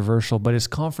controversial, but it's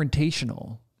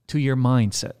confrontational to your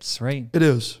mindsets, right? It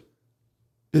is.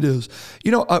 It is.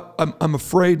 You know, I'm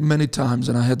afraid many times,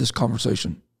 and I had this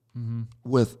conversation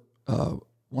with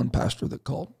one pastor that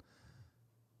called.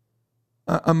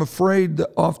 I'm afraid that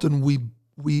often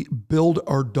we build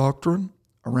our doctrine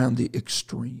around the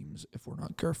extremes if we're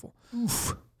not careful.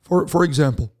 Oof. For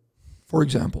example,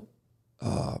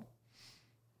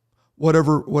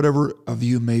 whatever a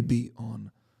view may be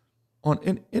on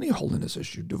any holiness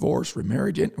issue, divorce,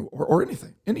 remarriage, or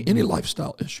anything, any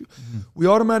lifestyle issue, we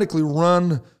automatically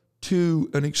run to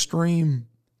an extreme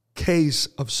case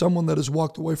of someone that has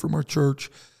walked away from our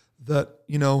church that,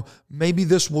 maybe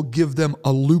this will give them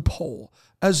a loophole,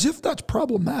 as if that's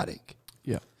problematic.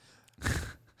 Yeah.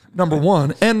 Number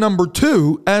one. And number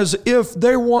two, as if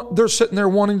they're sitting there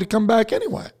wanting to come back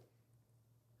anyway.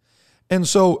 And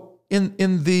so in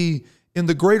the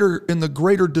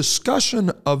greater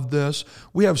discussion of this,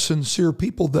 we have sincere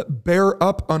people that bear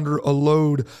up under a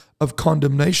load of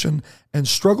condemnation and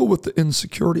struggle with the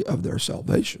insecurity of their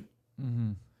salvation.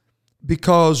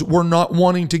 Because we're not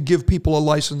wanting to give people a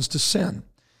license to sin.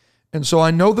 And so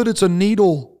I know that it's a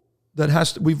needle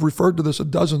that we've referred to this a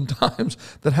dozen times,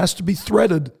 that has to be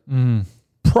threaded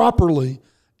properly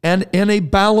and in a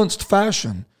balanced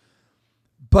fashion.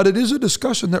 But it is a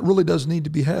discussion that really does need to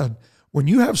be had. When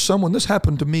you have someone, this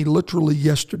happened to me literally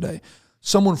yesterday,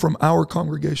 someone from our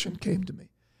congregation came to me,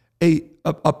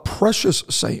 a precious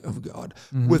saint of God,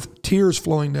 with tears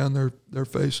flowing down their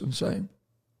face and saying,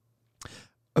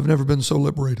 I've never been so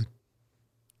liberated.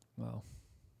 Wow.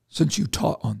 Since you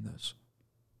taught on this.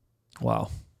 Wow.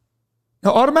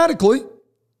 Now, automatically,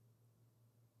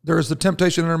 there is the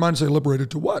temptation in our mind to say,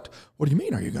 liberated to what? What do you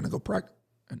mean? Are you going to go practice?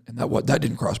 And that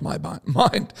didn't cross my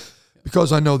mind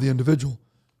because I know the individual.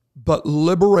 But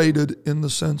liberated in the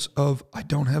sense of, I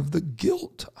don't have the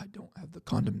guilt. I don't have the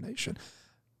condemnation.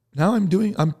 Now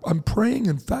I'm praying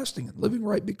and fasting and living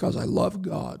right because I love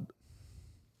God.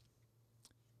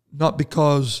 Not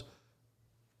because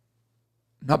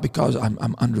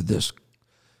I'm under this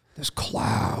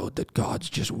cloud that God's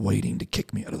just waiting to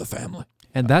kick me out of the family.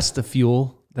 And that's the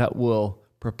fuel that will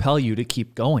propel you to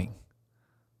keep going.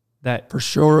 For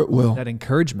sure it will. That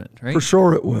encouragement, right? For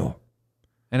sure it will.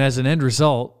 And as an end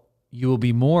result, you will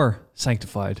be more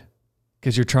sanctified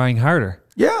because you're trying harder.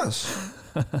 Yes.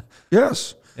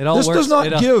 Yes. It all This works. does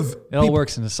not give It all people-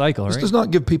 works in a cycle, This right? does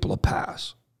not give people a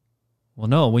pass. Well,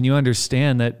 no, when you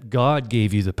understand that God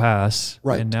gave you the pass,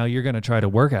 Right. and now you're going to try to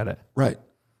work at it. Right.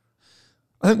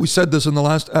 I think we said this in the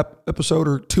last episode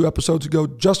or 2 episodes ago.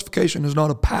 Justification is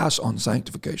not a pass on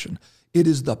sanctification. It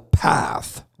is the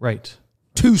path Right.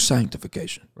 to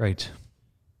sanctification. Right.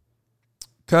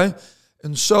 Okay?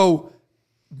 And so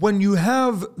when you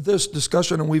have this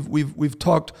discussion, and we've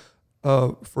talked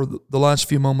for the last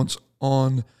few moments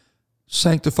on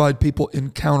sanctified people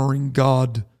encountering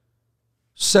God,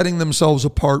 setting themselves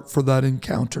apart for that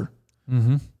encounter.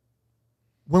 Mm-hmm.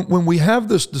 When we have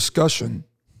this discussion,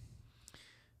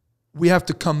 we have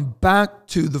to come back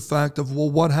to the fact of, well,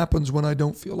 what happens when I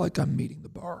don't feel like I'm meeting the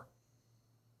bar?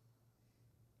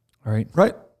 All right.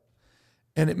 Right?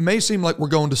 And it may seem like we're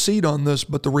going to seed on this,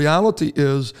 but the reality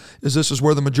is this is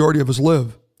where the majority of us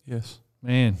live. Yes,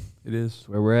 Man, it is. that's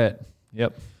where we're at.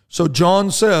 Yep. So John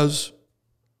says,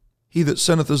 he that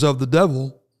sinneth is of the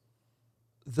devil.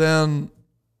 Then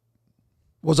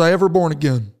was I ever born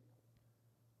again?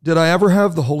 Did I ever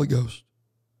have the Holy Ghost?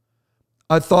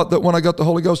 I thought that when I got the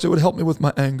Holy Ghost, it would help me with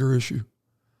my anger issue.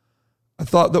 I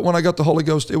thought that when I got the Holy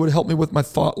Ghost, it would help me with my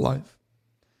thought life.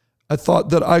 I thought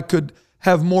that I could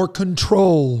have more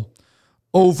control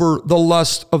over the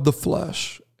lust of the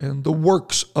flesh and the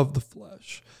works of the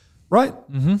flesh, right?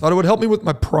 Mm-hmm. Thought it would help me with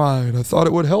my pride. I thought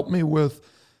it would help me with,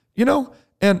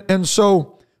 and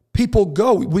so people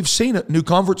go. We've seen it. New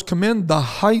converts come in, the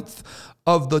height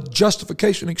of the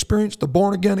justification experience, the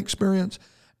born again experience,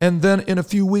 and then in a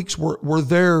few weeks we're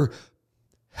there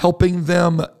helping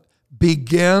them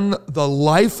begin the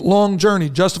lifelong journey.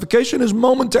 Justification is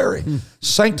momentary.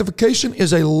 Sanctification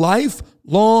is a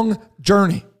lifelong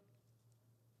journey.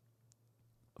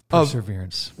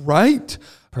 Perseverance. Right?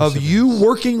 Of you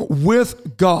working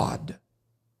with God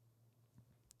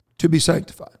to be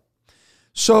sanctified.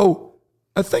 So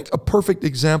I think a perfect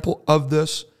example of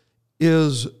this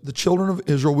is the children of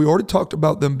Israel. We already talked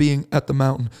about them being at the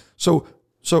mountain. So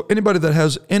anybody that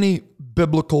has any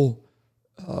biblical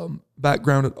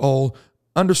background at all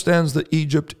understands that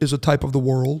Egypt is a type of the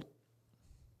world.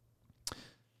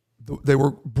 They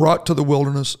were brought to the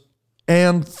wilderness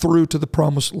and through to the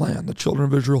promised land, the children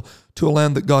of Israel, to a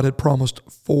land that God had promised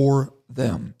for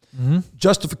them. Mm-hmm.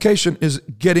 Justification is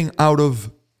getting out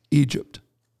of Egypt.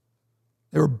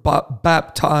 They were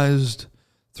baptized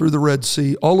through the Red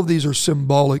Sea. All of these are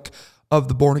symbolic of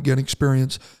the born again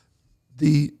experience.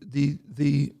 The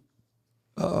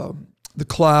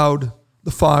cloud,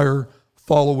 the fire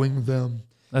following them.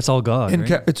 That's all God, And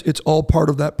right? it's all part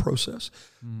of that process.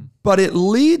 But it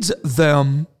leads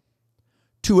them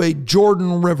to a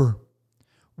Jordan River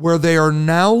where they are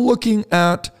now looking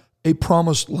at a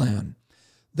promised land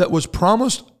that was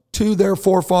promised to their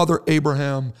forefather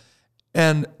Abraham.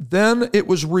 And then it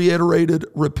was reiterated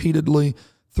repeatedly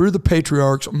through the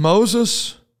patriarchs.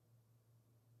 Moses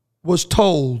was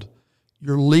told,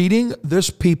 you're leading this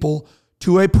people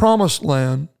to a promised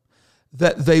land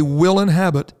that they will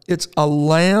inhabit. It's a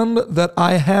land that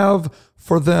I have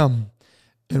for them.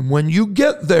 And when you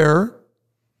get there,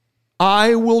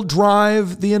 I will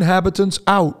drive the inhabitants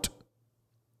out.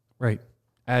 Right.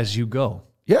 As you go.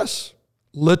 Yes.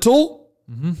 Little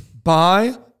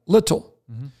by little.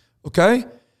 Okay?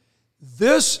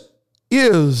 This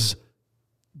is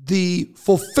the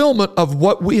fulfillment of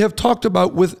what we have talked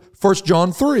about with 1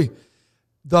 John 3.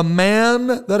 The man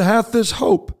that hath this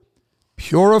hope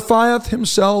purifieth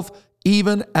himself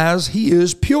even as he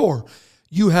is pure.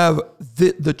 You have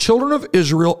the children of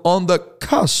Israel on the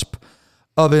cusp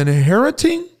of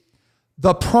inheriting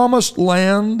the promised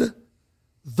land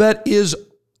that is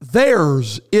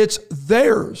theirs. It's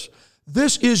theirs.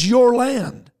 This is your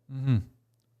land. Mm-hmm.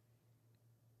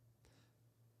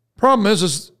 Problem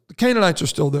is the Canaanites are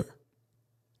still there.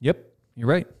 Yep. You're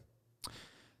right.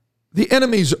 The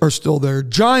enemies are still there.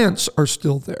 Giants are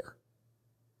still there.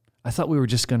 I thought we were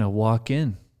just going to walk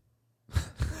in.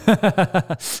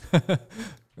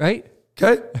 Right?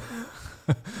 Okay?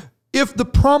 If the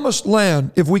promised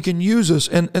land, if we can use this,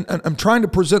 and I'm trying to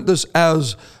present this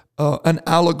as an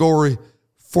allegory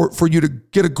for you to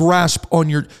get a grasp on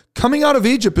your, coming out of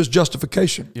Egypt is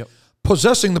justification. Yep.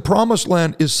 Possessing the promised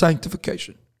land is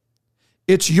sanctification.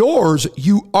 It's yours.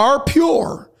 You are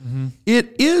pure. Mm-hmm.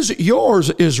 It is yours,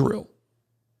 Israel.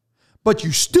 But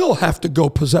you still have to go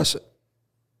possess it.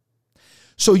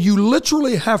 So you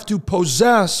literally have to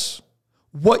possess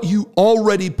what you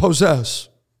already possess.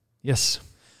 Yes.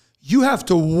 You have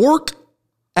to work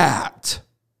at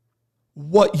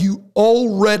what you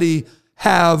already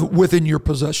have within your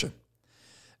possession.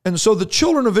 And so the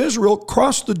children of Israel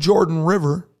crossed the Jordan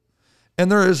River,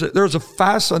 and there's a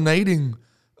fascinating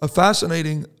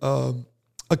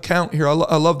account here.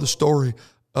 I love the story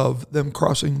of them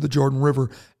crossing the Jordan River,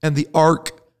 and the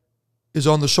ark is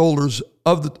on the shoulders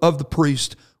of the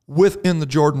priest within the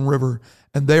Jordan River,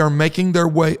 and they are making their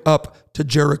way up to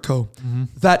Jericho.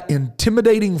 That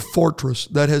intimidating fortress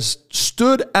that has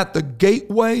stood at the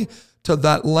gateway to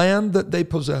that land that they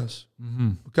possess.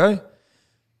 Okay?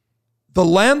 The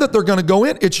land that they're going to go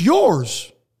in, it's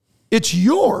yours. It's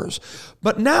yours.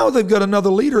 But now they've got another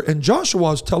leader, and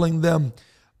Joshua is telling them,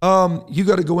 you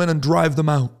got to go in and drive them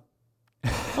out.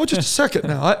 Oh, just a second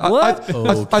now. I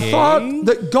thought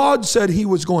that God said he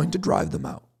was going to drive them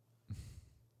out.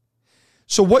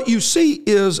 So what you see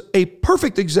is a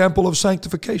perfect example of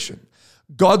sanctification.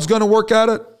 God's going to work at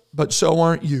it, but so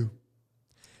aren't you.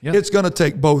 Yep. It's going to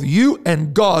take both you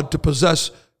and God to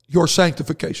possess your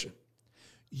sanctification.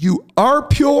 You are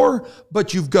pure,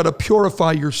 but you've got to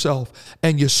purify yourself.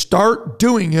 And you start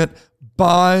doing it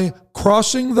by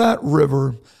crossing that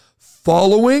river,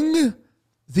 following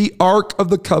the Ark of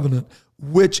the Covenant,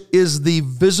 which is the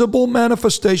visible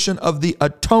manifestation of the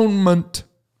atonement.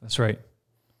 That's right.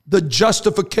 The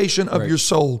justification of your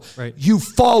soul. Right. You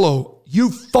follow.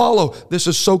 This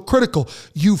is so critical.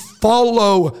 You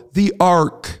follow the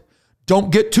ark.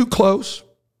 Don't get too close,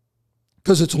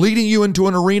 because it's leading you into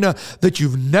an arena that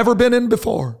you've never been in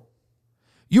before.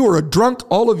 You were a drunk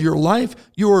all of your life.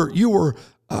 You were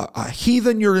a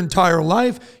heathen your entire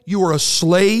life. You were a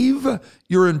slave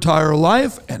your entire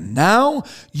life. And now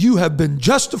you have been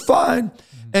justified,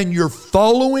 and you're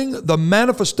following the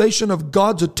manifestation of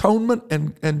God's atonement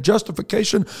and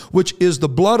justification, which is the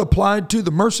blood applied to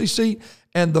the mercy seat,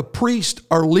 and the priests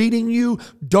are leading you.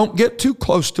 Don't get too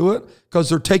close to it, because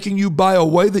they're taking you by a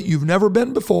way that you've never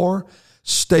been before.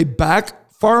 Stay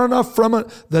back far enough from it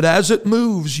that as it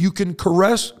moves, you can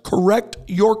correct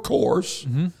your course.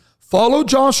 Follow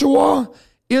Joshua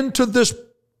into this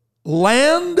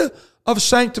land of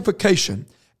sanctification,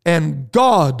 and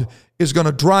God is going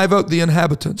to drive out the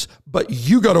inhabitants, but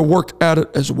you got to work at it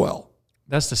as well.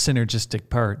 That's the synergistic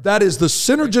part. That is the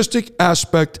synergistic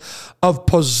aspect of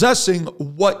possessing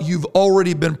what you've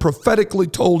already been prophetically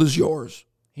told is yours.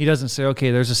 He doesn't say,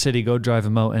 okay, there's a city, go drive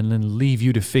them out, and then leave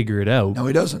you to figure it out. No,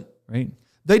 he doesn't. Right?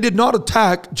 They did not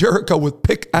attack Jericho with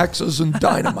pickaxes and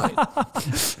dynamite.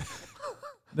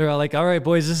 They're all like, all right,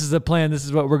 boys, this is the plan. This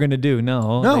is what we're going to do.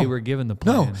 No, they were given the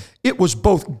plan. No, it was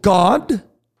both God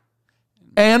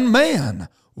and man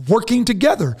working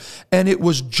together. And it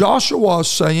was Joshua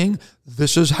saying,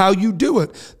 this is how you do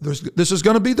it. This is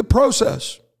going to be the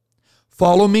process.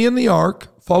 Follow me in the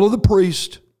ark, follow the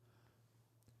priest,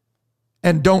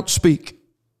 and don't speak.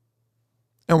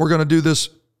 And we're going to do this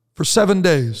for 7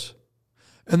 days.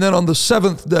 And then on the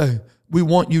 7th day, we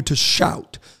want you to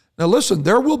shout. Now listen,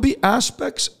 there will be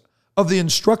aspects of the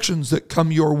instructions that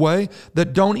come your way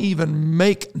that don't even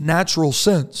make natural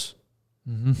sense.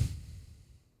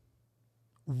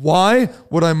 Why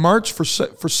would I march for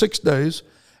 6 days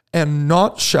and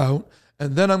not shout,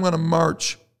 and then I'm going to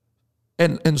march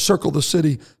and encircle the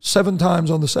city 7 times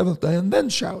on the 7th day and then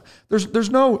shout? There's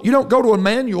no, you don't go to a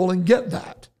manual and get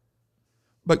that.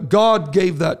 But God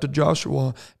gave that to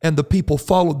Joshua, and the people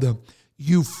followed them.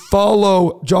 You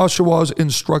follow Joshua's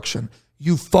instruction.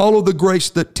 You follow the grace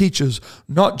that teaches,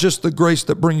 not just the grace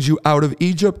that brings you out of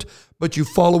Egypt, but you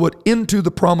follow it into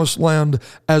the promised land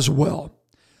as well.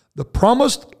 The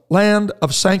promised land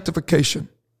of sanctification.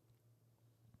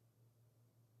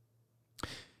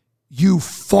 You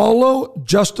follow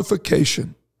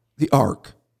justification, the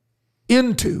ark,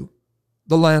 into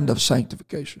the land of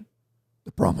sanctification,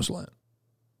 the promised land.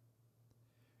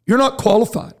 You're not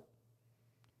qualified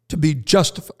to be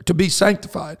justified, to be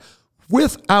sanctified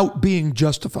without being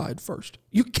justified first.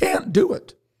 You can't do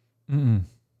it.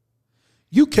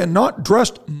 You cannot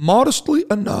dress modestly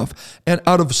enough and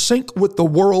out of sync with the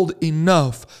world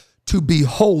enough to be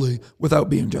holy without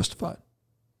being justified.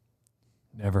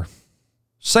 Never.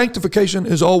 Sanctification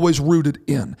is always rooted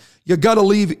in. You got to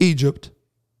leave Egypt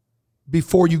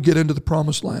before you get into the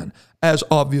promised land, as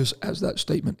obvious as that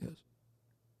statement is.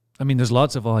 I mean, there's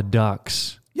lots of odd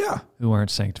ducks who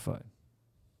aren't sanctified.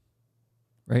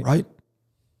 Right?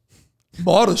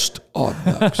 Modest odd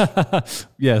ducks.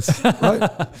 Yes.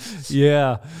 Right?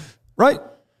 Yeah. Right?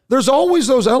 There's always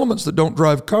those elements that don't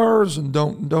drive cars and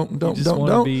don't.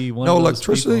 Be one no of those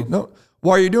electricity. people. No.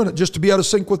 Why are you doing it? Just to be out of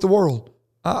sync with the world.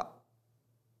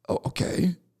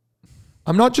 Okay.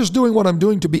 I'm not just doing what I'm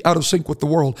doing to be out of sync with the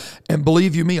world. And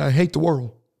believe you me, I hate the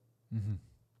world.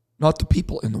 Not the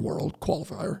people in the world,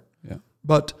 qualifier. Yeah.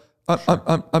 But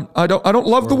I don't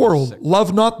love the world.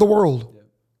 Love not the world.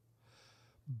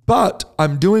 But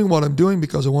I'm doing what I'm doing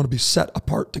because I want to be set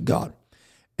apart to God.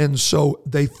 And so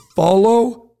they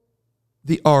follow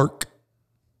the ark,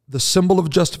 the symbol of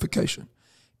justification,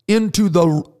 into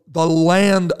the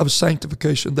land of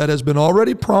sanctification that has been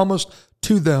already promised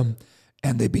to them,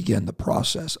 and they begin the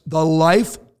process, the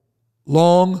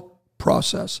lifelong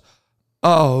process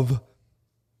of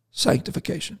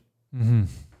sanctification. Mm-hmm.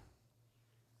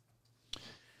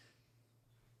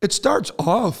 It starts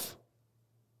off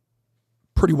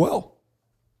pretty well.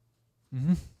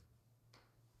 Mm-hmm.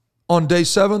 On day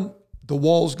 7, the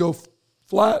walls go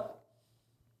flat.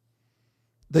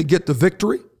 They get the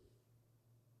victory.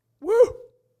 Woo!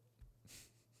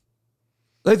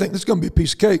 They think this is going to be a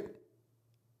piece of cake.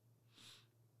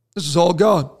 This is all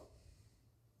God.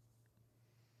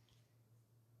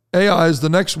 Ai is the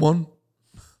next one.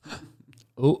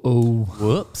 Uh-oh.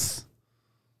 Whoops.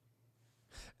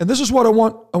 And this is what I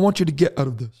want you to get out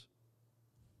of this.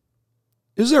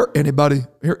 Is there anybody,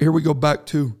 here we go back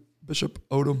to Bishop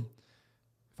Odom,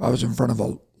 if I was in front of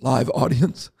a live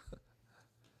audience.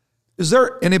 Is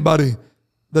there anybody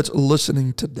that's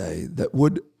listening today that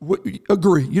would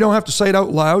agree? You don't have to say it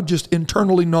out loud, just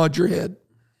internally nod your head.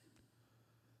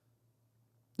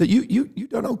 That you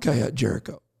done okay at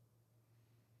Jericho.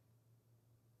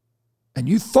 And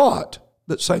you thought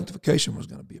that sanctification was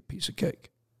going to be a piece of cake.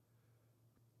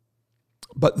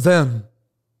 But then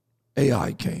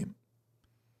Ai came,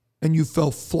 and you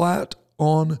fell flat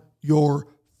on your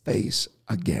face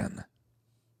again.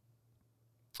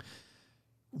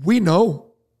 We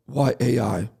know why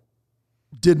Ai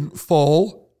didn't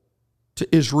fall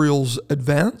to Israel's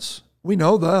advance. We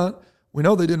know that. We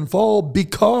know they didn't fall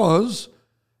because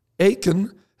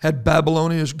Achan had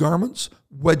Babylonian garments,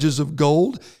 wedges of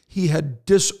gold. He had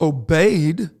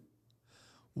disobeyed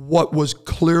what was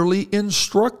clearly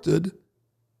instructed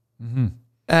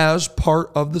as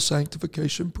part of the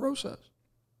sanctification process.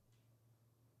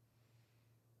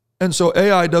 And so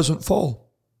Ai doesn't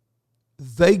fall.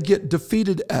 They get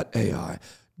defeated at Ai.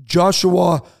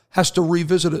 Joshua has to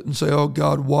revisit it and say, oh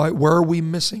God, why? Where are we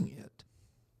missing it?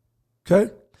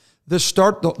 Okay?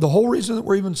 The whole reason that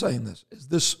we're even saying this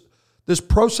is this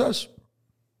process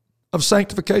of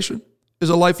sanctification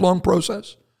is a lifelong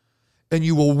process. And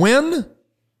you will win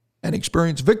and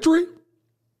experience victory.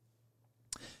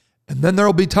 And then there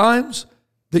will be times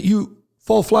that you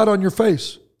fall flat on your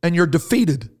face and you're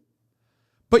defeated.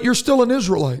 But you're still an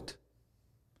Israelite.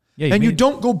 Yeah, and you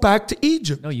don't go back to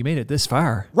Egypt. No, you made it this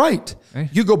far. Right.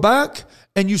 You go back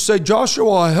and you say,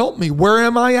 Joshua, help me. Where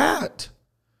am I at?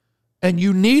 And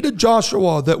you need a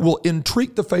Joshua that will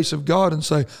entreat the face of God and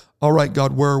say, all right,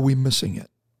 God, where are we missing it?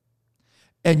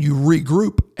 And you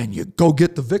regroup and you go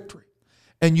get the victory.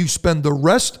 And you spend the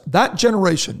rest, that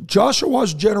generation,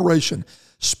 Joshua's generation,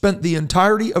 spent the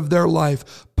entirety of their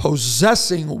life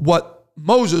possessing what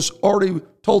Moses already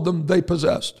told them they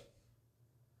possessed.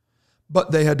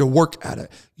 But they had to work at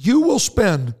it. You will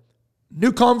spend,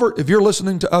 new convert, if you're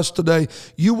listening to us today,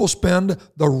 you will spend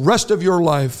the rest of your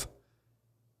life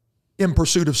in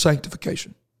pursuit of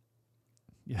sanctification.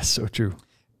 Yes, so true.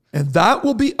 And that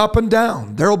will be up and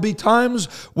down. There'll be times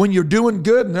when you're doing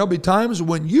good, and there'll be times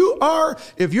when you are,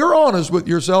 if you're honest with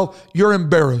yourself, you're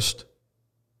embarrassed.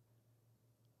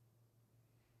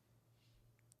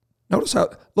 Notice how,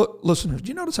 look, listeners, do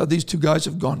you notice how these two guys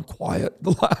have gone quiet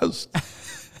the last?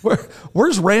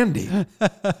 Where's Randy? Down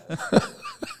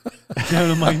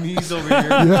on my knees over here.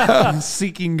 Yeah.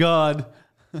 Seeking God.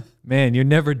 Man, you're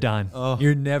never done. Oh.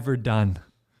 You're never done.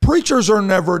 Preachers are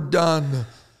never done.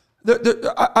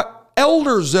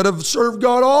 Elders that have served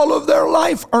God all of their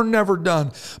life are never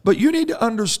done. But you need to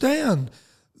understand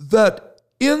that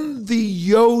in the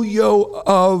yo-yo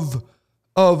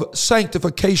of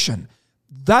sanctification,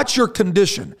 that's your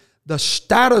condition. The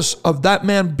status of that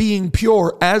man being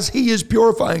pure as he is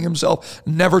purifying himself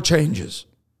never changes.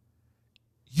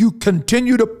 You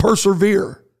continue to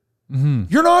persevere. Mm-hmm.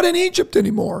 You're not in Egypt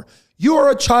anymore. You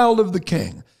are a child of the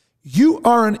King. You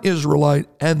are an Israelite,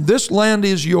 and this land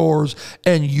is yours,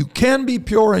 and you can be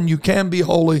pure and you can be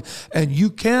holy, and you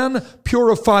can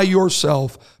purify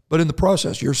yourself, but in the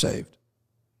process, you're saved.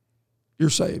 You're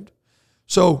saved.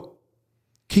 So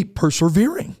keep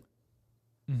persevering.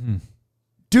 Mm-hmm.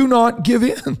 Do not give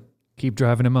in. Keep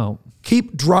driving them out.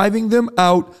 Keep driving them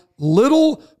out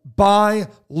little by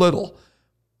little.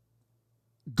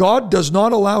 God does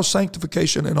not allow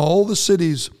sanctification in all the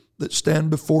cities that stand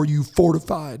before you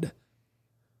fortified.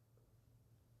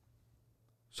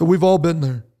 So we've all been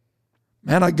there.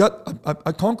 Man, I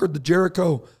conquered the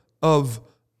Jericho of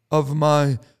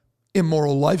my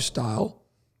immoral lifestyle.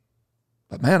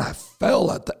 But man, I fell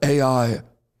at the Ai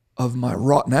of my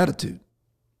rotten attitude.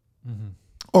 Mm-hmm.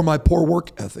 or my poor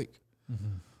work ethic,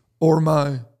 or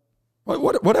my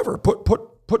whatever.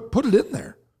 Put it in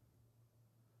there.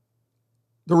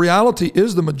 The reality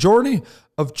is the majority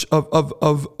of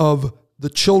the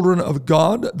children of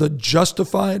God, the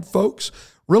justified folks,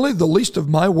 really the least of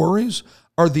my worries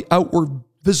are the outward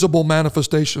visible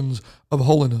manifestations of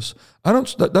holiness.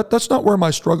 That's not where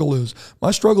my struggle is.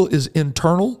 My struggle is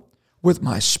internal with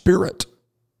my spirit.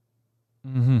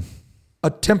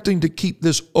 Attempting to keep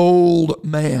this old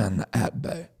man at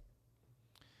bay.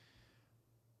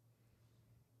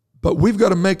 But we've got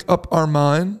to make up our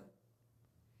mind,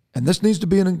 and this needs to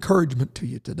be an encouragement to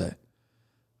you today,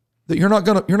 that you're not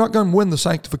going to win the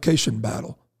sanctification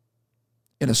battle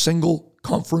in a single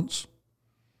conference,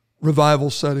 revival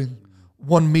setting,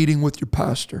 one meeting with your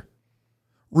pastor,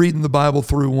 reading the Bible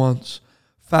through once,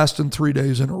 fasting 3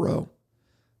 days in a row.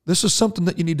 This is something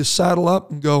that you need to saddle up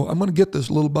and go, I'm going to get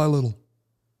this little by little.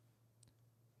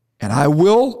 And I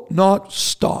will not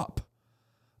stop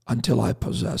until I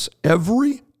possess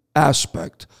every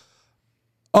aspect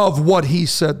of what he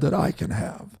said that I can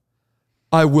have.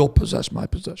 I will possess my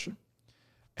possession.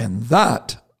 And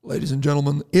that, ladies and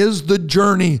gentlemen, is the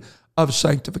journey of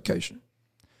sanctification.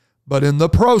 But in the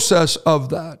process of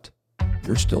that,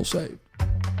 you're still saved.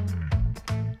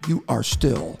 You are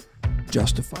still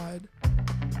justified.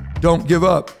 Don't give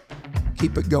up.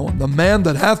 Keep it going. The man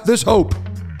that hath this hope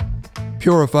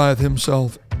purifieth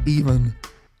himself even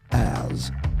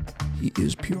as he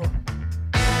is pure.